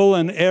fruitful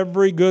in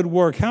every good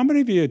work. How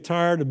many of you are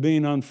tired of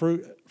being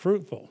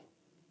unfruitful?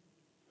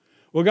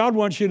 Well, God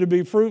wants you to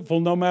be fruitful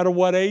no matter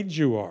what age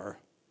you are.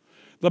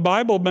 The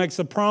Bible makes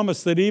a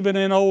promise that even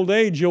in old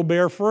age you'll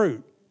bear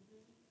fruit.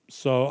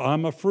 So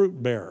I'm a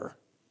fruit bearer.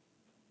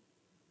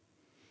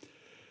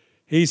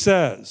 He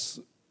says,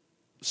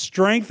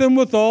 strengthen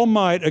with all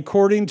might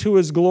according to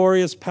his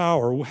glorious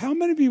power. How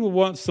many of you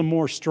want some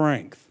more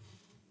strength?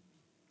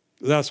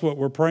 That's what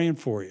we're praying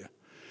for you.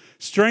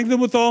 Strengthen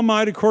with all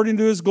might according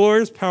to his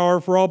glorious power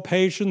for all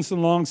patience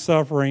and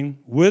long-suffering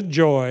with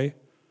joy,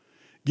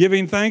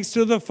 giving thanks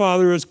to the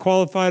Father who has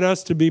qualified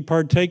us to be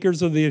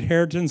partakers of the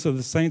inheritance of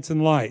the saints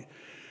in light.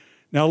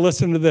 Now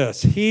listen to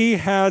this. He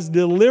has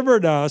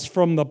delivered us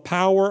from the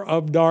power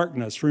of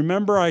darkness.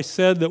 Remember I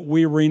said that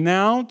we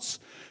renounce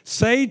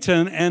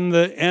Satan and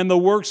the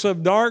works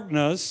of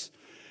darkness.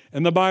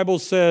 And the Bible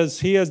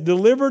says he has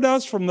delivered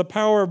us from the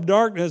power of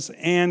darkness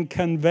and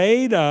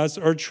conveyed us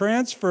or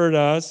transferred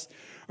us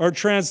or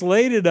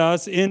translated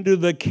us into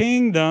the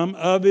kingdom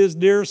of his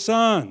dear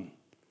Son,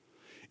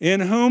 in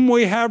whom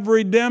we have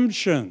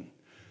redemption.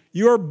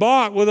 You're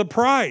bought with a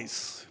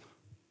price.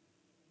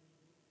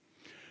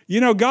 You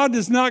know, God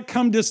does not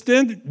come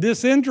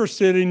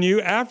disinterested in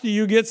you after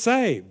you get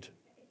saved.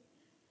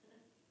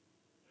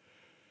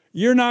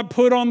 You're not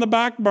put on the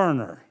back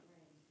burner.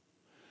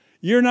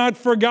 You're not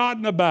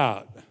forgotten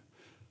about.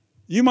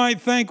 You might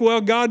think, well,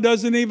 God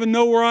doesn't even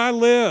know where I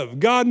live.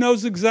 God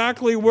knows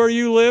exactly where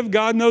you live.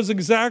 God knows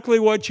exactly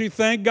what you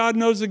think. God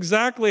knows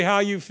exactly how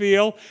you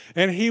feel.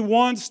 And He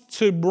wants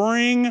to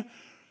bring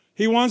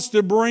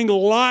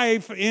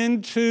life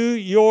into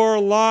your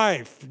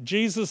life.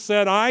 Jesus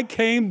said, I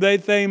came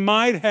that they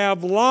might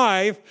have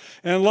life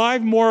and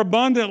life more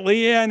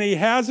abundantly, and He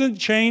hasn't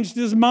changed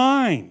His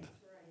mind.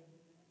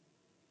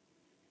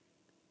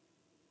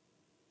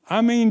 I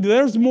mean,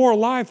 there's more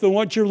life than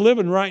what you're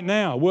living right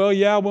now. Well,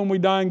 yeah, when we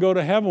die and go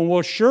to heaven,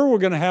 well, sure, we're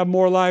going to have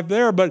more life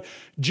there. But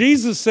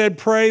Jesus said,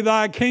 pray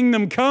thy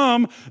kingdom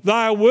come,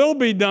 thy will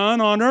be done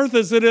on earth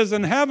as it is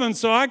in heaven,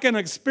 so I can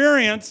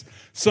experience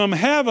some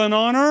heaven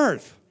on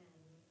earth.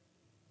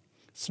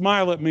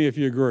 Smile at me if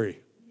you agree.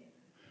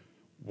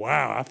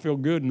 Wow, I feel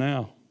good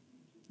now.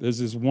 There's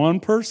this one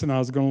person I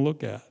was going to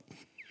look at.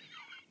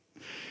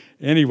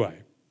 Anyway,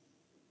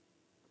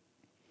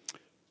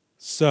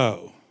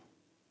 so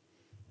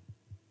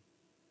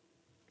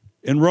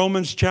in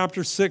Romans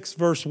chapter 6,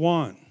 verse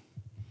 1,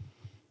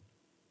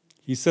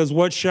 he says,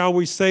 what shall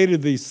we say to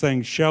these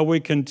things? Shall we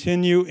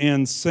continue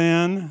in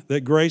sin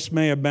that grace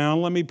may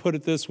abound? Let me put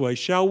it this way.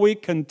 Shall we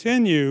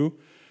continue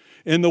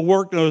in the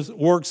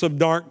works of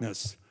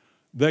darkness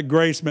that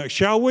grace may?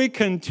 Shall we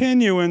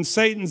continue in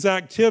Satan's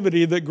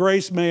activity that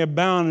grace may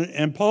abound?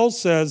 And Paul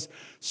says,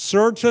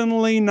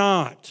 certainly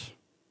not.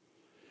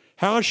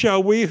 How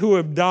shall we who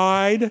have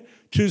died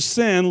to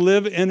sin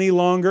live any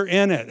longer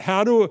in it?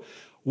 How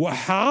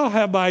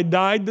have I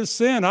died to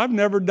sin? I've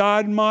never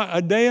died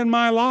a day in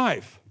my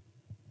life.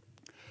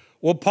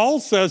 Well,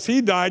 Paul says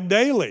he died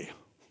daily.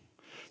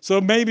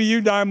 So maybe you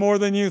die more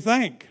than you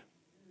think.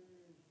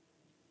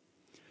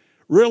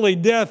 Really,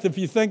 death, if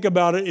you think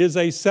about it, is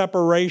a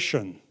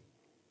separation.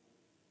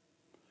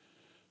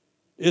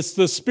 It's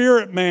the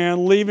spirit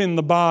man leaving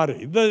the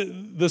body.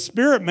 The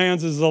spirit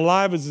man's as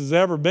alive as it's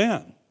ever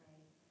been.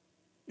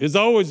 Is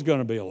always going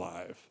to be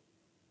alive,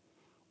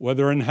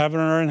 whether in heaven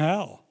or in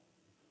hell.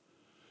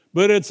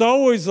 But it's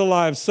always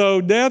alive.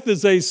 So death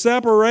is a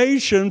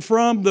separation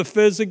from the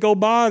physical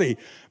body.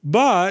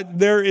 But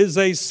there is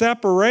a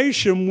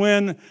separation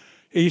when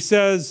he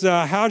says,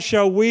 how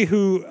shall we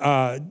who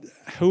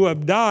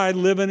have died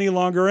live any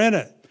longer in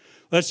it?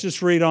 Let's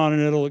just read on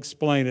and it'll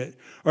explain it.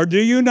 Or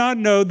do you not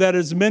know that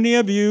as many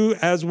of you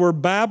as were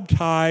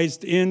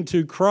baptized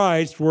into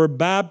Christ were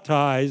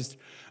baptized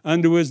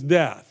unto his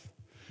death?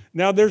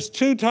 Now there's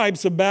two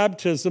types of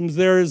baptisms.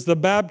 There is the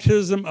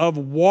baptism of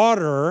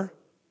water,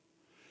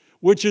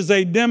 which is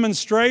a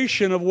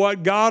demonstration of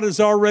what God has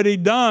already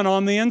done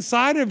on the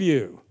inside of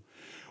you.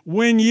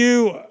 When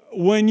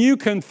you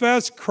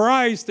confess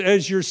Christ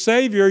as your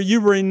Savior, you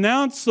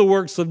renounce the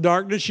works of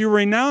darkness, you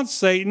renounce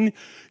Satan,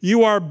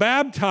 you are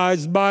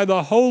baptized by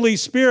the Holy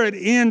Spirit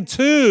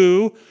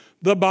into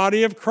the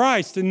body of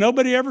Christ. And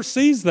nobody ever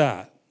sees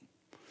that.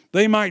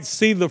 They might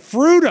see the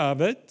fruit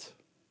of it.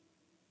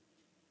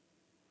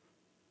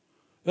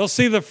 They'll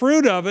see the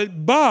fruit of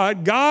it,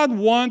 but God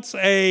wants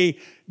a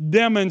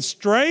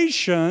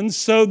demonstration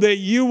so that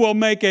you will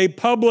make a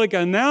public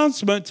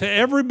announcement to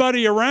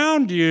everybody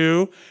around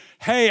you,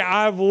 hey,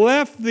 I've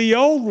left the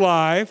old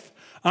life,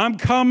 I'm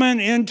coming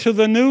into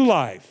the new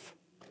life.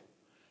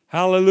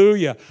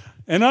 Hallelujah.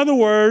 In other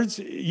words,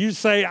 you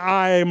say,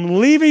 I am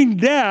leaving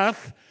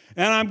death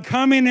and I'm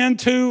coming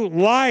into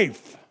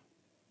life.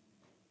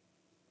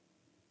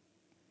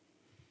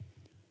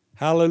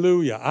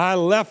 Hallelujah. I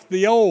left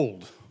the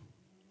old.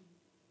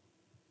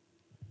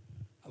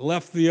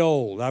 Left the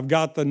old. I've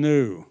got the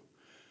new.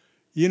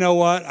 You know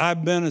what?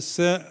 I've been a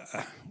sinner.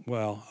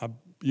 Well,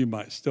 you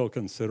might still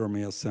consider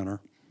me a sinner.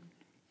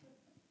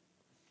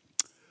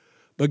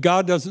 But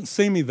God doesn't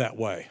see me that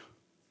way.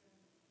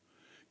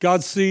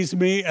 God sees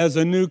me as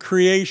a new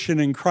creation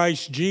in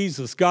Christ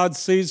Jesus. God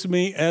sees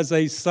me as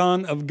a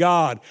son of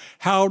God.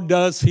 How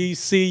does he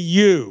see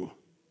you?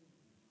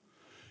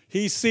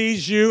 He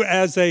sees you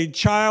as a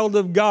child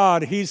of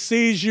God. He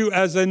sees you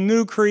as a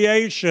new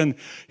creation.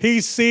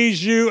 He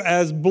sees you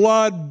as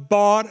blood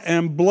bought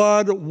and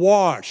blood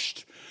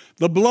washed.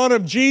 The blood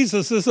of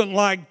Jesus isn't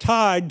like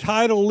Tide.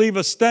 Tide will leave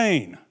a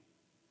stain.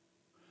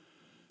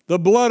 The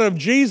blood of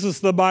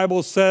Jesus, the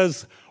Bible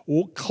says,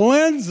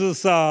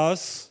 cleanses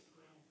us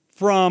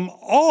from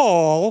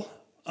all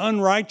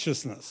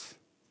unrighteousness.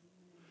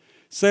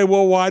 Say,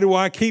 well, why do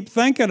I keep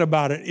thinking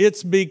about it?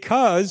 It's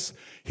because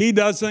he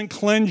doesn't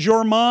cleanse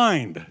your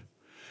mind.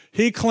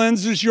 He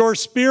cleanses your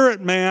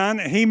spirit, man.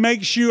 He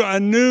makes you a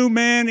new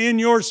man in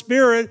your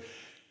spirit,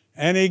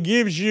 and he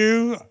gives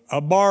you a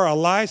bar of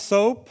lye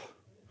soap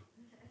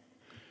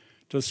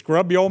to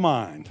scrub your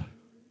mind.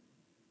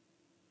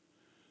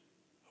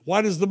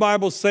 Why does the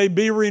Bible say,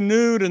 be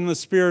renewed in the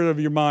spirit of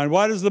your mind?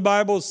 Why does the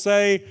Bible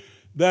say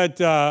that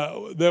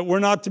we're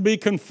not to be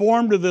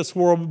conformed to this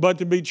world, but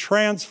to be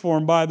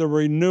transformed by the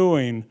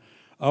renewing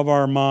of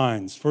our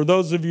minds? For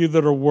those of you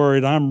that are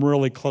worried, I'm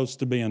really close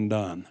to being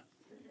done.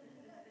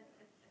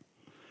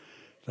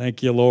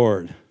 Thank you,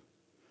 Lord.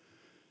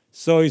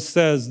 So he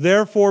says,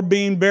 therefore,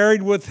 being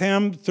buried with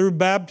him through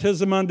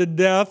baptism unto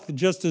death,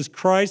 just as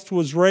Christ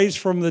was raised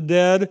from the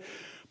dead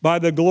by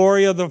the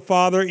glory of the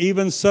Father,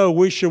 even so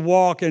we should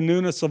walk in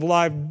newness of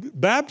life.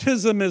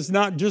 Baptism is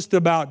not just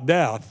about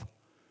death.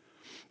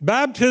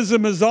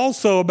 Baptism is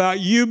also about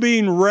you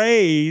being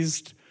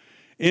raised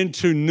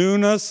into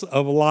newness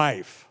of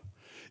life.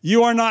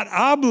 You are not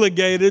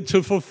obligated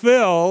to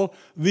fulfill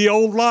the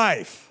old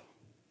life.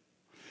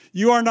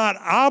 You are not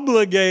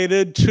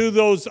obligated to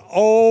those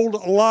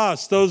old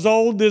lusts, those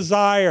old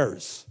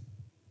desires.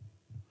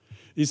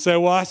 You say,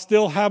 well, I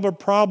still have a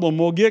problem.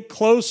 We'll get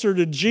closer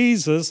to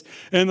Jesus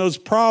and those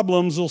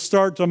problems will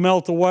start to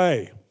melt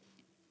away.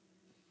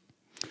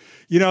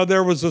 You know,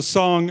 there was a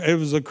song, it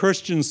was a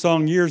Christian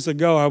song years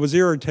ago. I was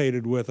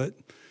irritated with it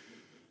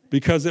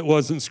because it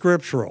wasn't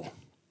scriptural.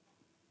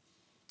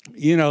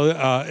 You know,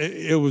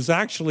 it was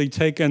actually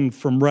taken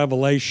from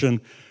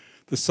Revelation.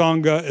 The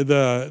song,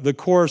 the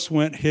chorus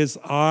went, his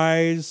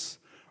eyes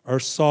are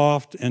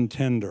soft and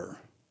tender,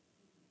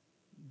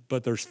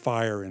 but there's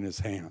fire in his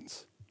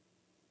hands.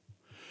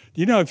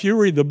 You know, if you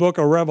read the book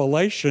of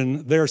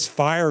Revelation, there's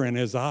fire in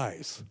his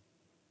eyes.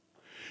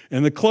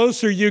 And the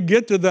closer you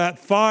get to that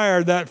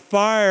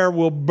fire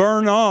will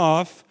burn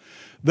off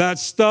that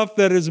stuff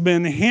that has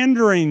been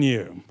hindering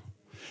you,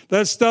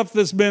 that stuff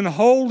that's been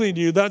holding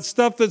you, that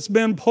stuff that's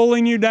been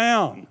pulling you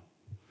down.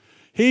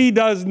 He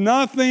does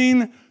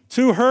nothing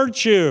to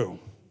hurt you.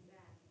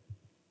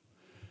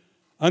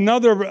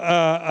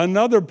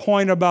 Another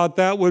point about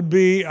that would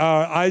be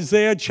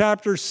Isaiah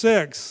chapter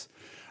 6.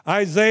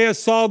 Isaiah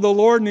saw the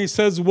Lord and he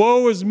says,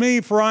 woe is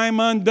me, for I am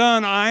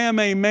undone. I am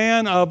a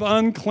man of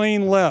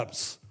unclean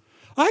lips.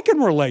 I can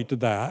relate to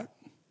that.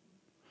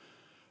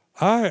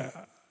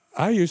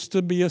 I used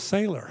to be a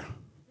sailor.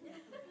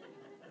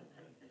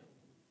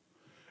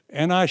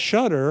 And I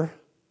shudder.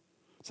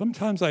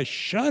 Sometimes I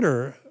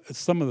shudder at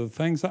some of the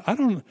things. I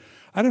don't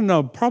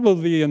know.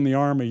 Probably in the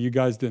Army, you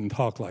guys didn't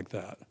talk like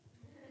that.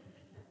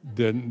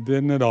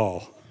 Didn't at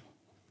all.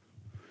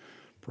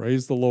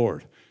 Praise the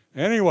Lord.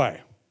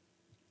 Anyway.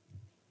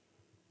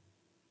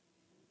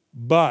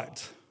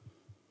 But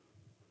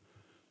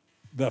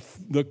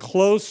the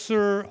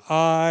closer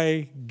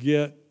I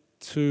get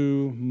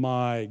to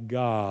my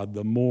God,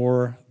 the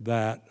more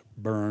that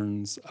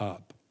burns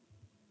up.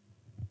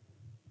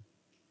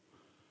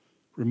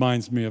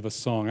 Reminds me of a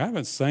song. I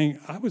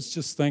was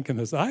just thinking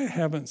this. I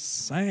haven't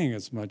sang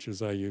as much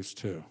as I used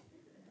to.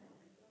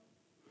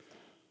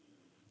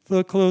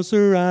 The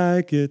closer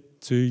I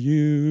get to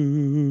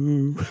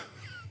you,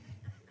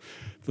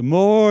 the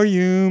more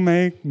you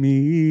make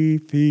me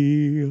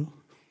feel.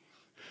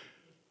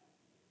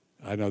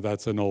 I know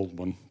that's an old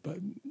one, but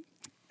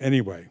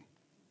anyway.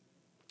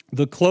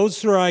 The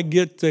closer I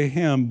get to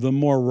him, the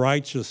more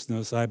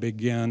righteousness I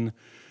begin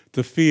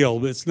to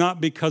feel. It's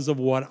not because of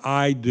what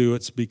I do,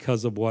 it's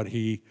because of what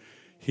he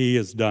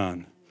has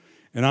done.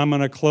 And I'm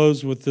going to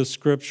close with this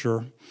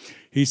scripture.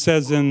 He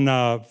says in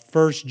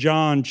 1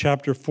 John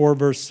chapter 4,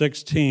 verse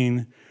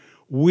 16,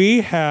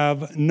 we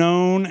have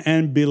known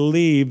and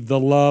believed the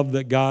love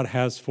that God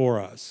has for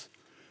us.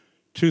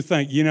 Two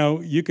things,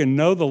 you can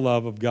know the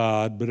love of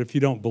God, but if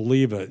you don't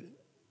believe it,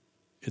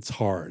 it's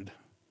hard.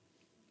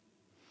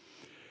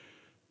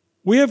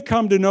 We have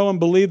come to know and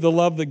believe the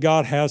love that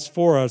God has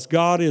for us.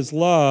 God is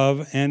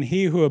love, and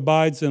he who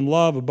abides in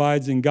love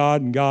abides in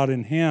God and God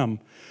in him.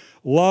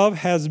 Love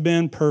has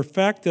been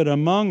perfected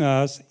among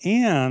us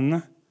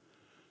in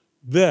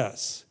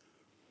this,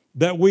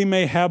 that we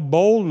may have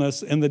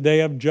boldness in the day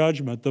of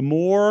judgment.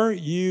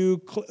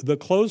 The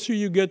closer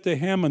you get to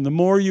him and the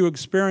more you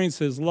experience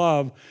his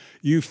love,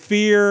 you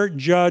fear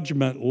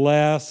judgment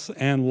less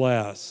and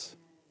less.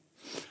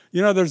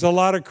 There's a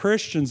lot of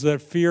Christians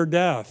that fear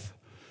death.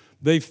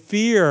 They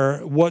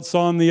fear what's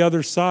on the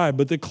other side.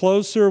 But the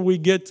closer we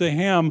get to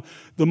him,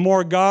 the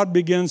more God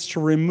begins to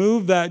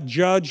remove that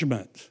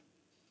judgment.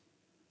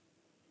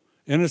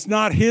 And it's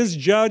not his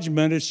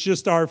judgment, it's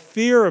just our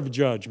fear of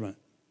judgment.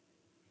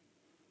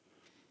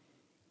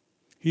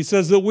 He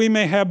says that we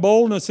may have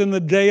boldness in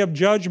the day of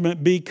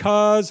judgment,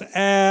 because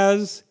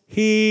as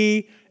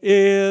he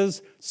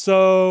is,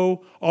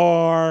 so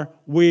are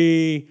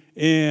we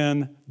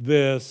in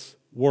this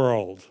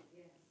world.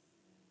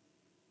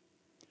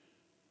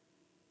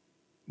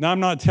 Now, I'm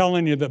not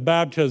telling you that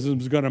baptism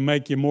is going to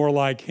make you more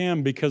like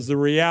him, because the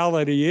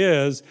reality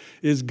is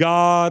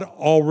God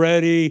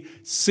already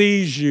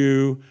sees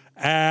you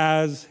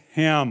as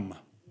him.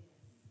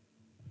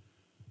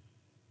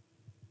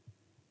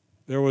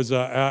 There was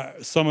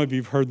some of you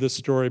have heard this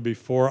story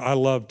before. I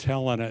love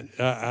telling it.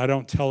 I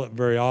don't tell it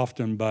very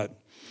often, but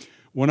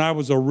when I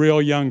was a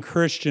real young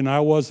Christian,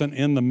 I wasn't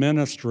in the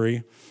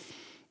ministry.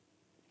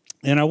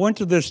 And I went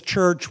to this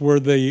church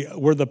where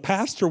the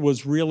pastor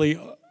was really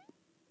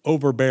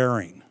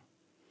overbearing.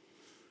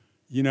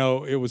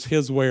 It was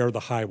his way or the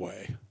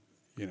highway,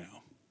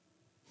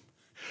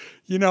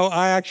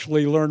 I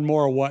actually learned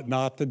more of what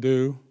not to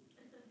do,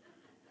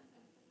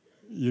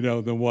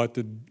 than what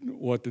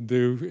to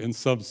do in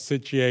some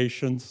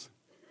situations.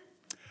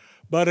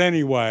 But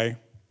anyway,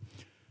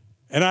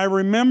 and I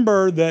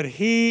remember that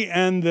he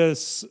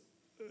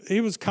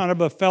was kind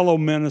of a fellow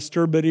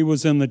minister, but he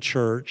was in the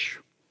church.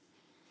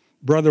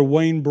 Brother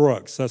Wayne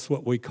Brooks, that's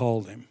what we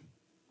called him.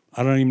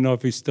 I don't even know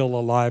if he's still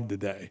alive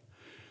today.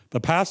 The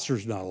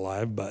pastor's not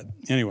alive, but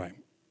anyway,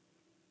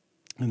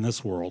 in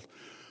this world.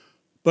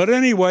 But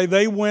anyway,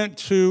 they went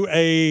to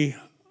a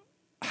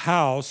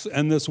house,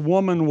 and this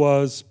woman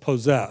was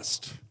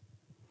possessed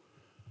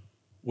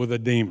with a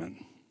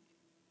demon.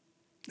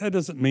 That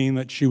doesn't mean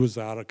that she was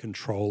out of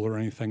control or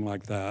anything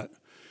like that.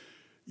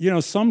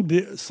 Some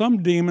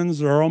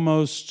demons are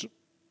almost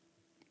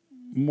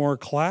more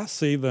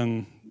classy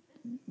than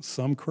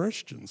some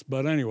Christians.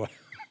 But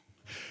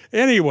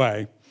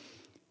anyway,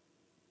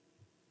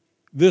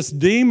 this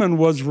demon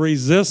was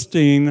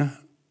resisting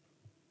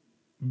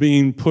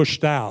being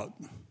pushed out.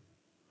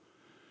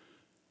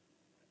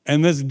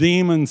 And this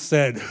demon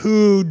said,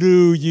 "Who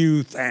do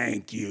you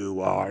think you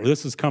are?"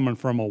 This is coming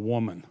from a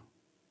woman.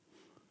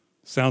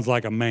 Sounds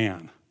like a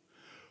man.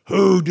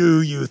 "Who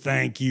do you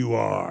think you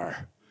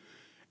are?"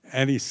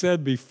 And he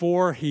said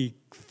before he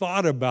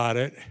thought about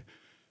it,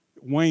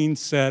 Wayne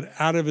said,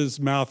 out of his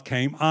mouth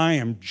came, "I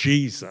am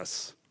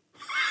Jesus."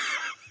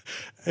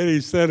 And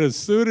he said as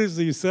soon as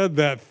he said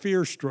that,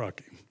 fear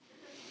struck him,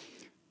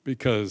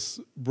 because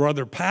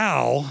Brother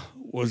Powell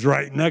was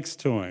right next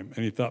to him.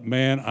 And he thought,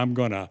 man, I'm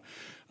gonna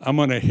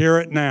hear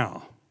it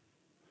now.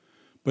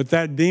 But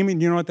that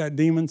demon, you know what that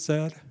demon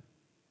said?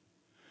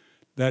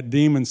 That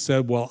demon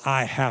said, "Well,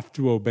 I have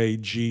to obey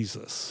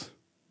Jesus."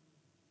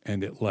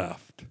 And it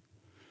left.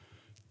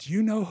 Do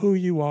you know who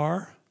you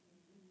are?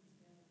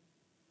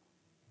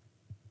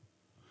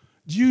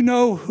 Do you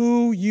know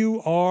who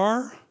you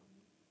are?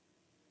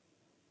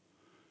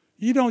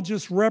 You don't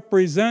just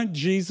represent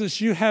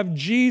Jesus, you have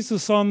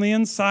Jesus on the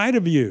inside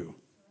of you.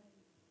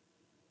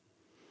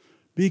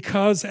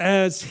 Because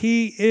as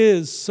he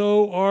is,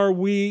 so are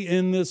we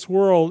in this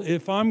world.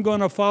 If I'm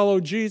going to follow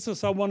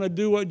Jesus, I want to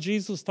do what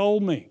Jesus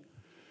told me.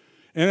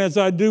 And as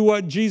I do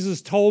what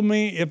Jesus told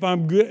me, if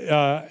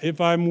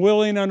I'm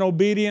willing and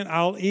obedient,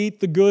 I'll eat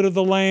the good of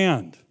the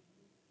land.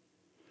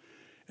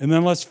 And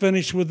then let's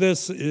finish with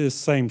this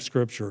same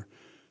scripture.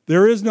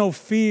 There is no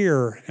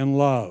fear in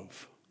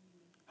love.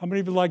 How many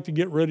of you like to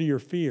get rid of your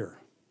fear?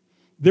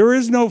 There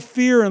is no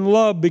fear in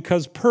love,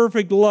 because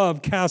perfect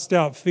love casts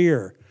out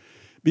fear.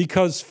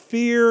 because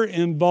fear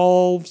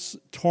involves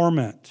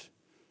torment.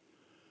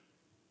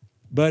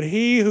 But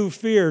he who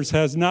fears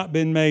has not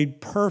been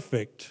made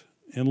perfect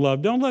in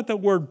love. Don't let that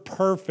word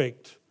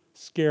perfect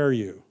scare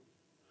you.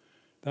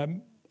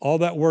 All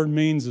that word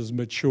means is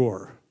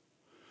mature.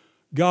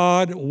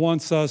 God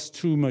wants us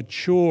to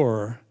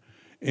mature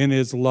in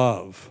his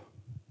love.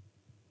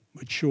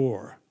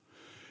 Mature.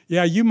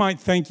 Yeah, you might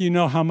think you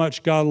know how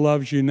much God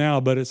loves you now,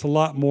 but it's a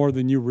lot more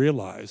than you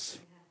realize.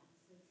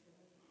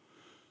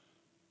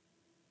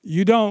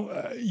 You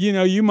don't,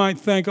 you might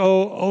think,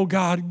 oh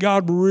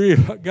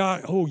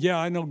yeah,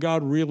 I know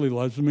God really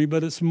loves me,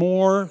 but it's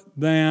more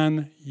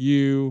than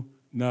you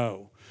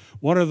know.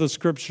 One of the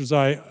scriptures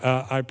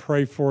I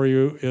pray for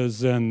you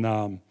is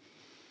in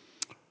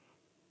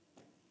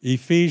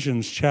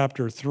Ephesians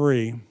chapter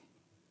 3,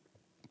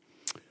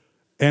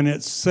 and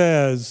it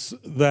says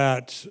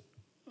that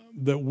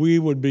we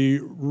would be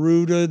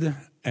rooted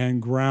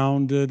and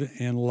grounded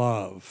in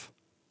love,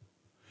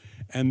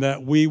 and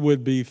that we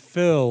would be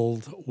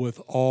filled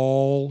with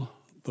all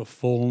the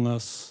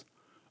fullness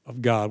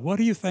of God. What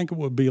do you think it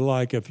would be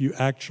like if you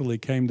actually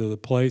came to the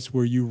place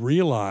where you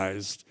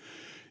realized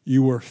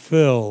you were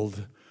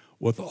filled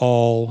with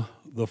all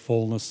the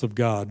fullness of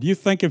God? Do you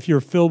think if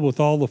you're filled with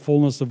all the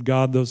fullness of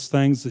God, those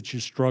things that you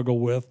struggle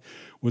with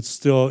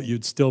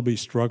you'd still be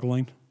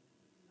struggling?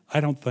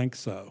 I don't think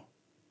so.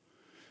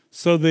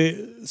 So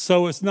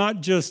it's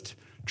not just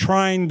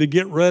trying to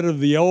get rid of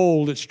the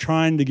old, it's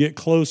trying to get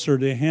closer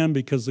to him,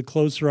 because the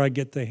closer I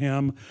get to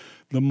him,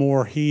 the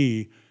more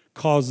he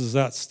causes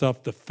that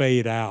stuff to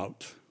fade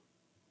out.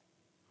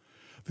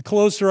 The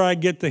closer I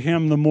get to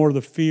him, the more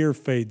the fear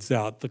fades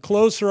out. The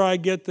closer I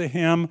get to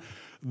him,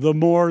 the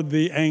more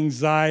the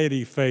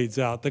anxiety fades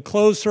out. The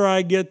closer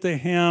I get to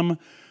him,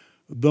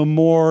 the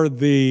more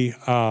the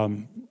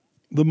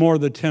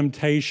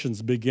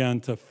temptations begin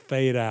to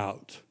fade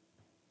out.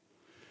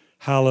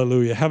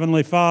 Hallelujah.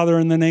 Heavenly Father,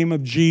 in the name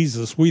of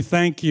Jesus, we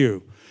thank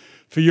you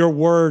for your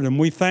word, and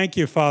we thank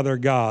you, Father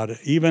God,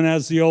 even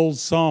as the old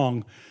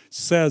song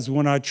says,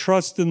 when I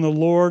trust in the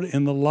Lord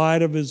in the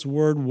light of his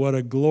word, what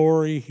a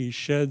glory he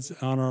sheds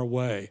on our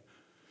way.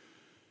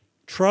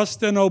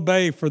 Trust and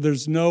obey, for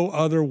there's no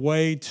other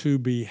way to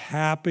be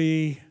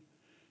happy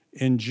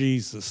in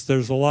Jesus.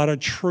 There's a lot of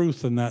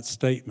truth in that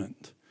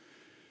statement.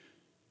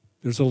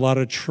 There's a lot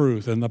of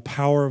truth, and the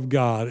power of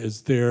God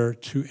is there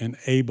to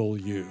enable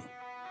you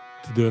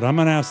to do it. I'm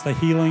going to ask the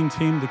healing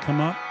team to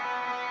come up.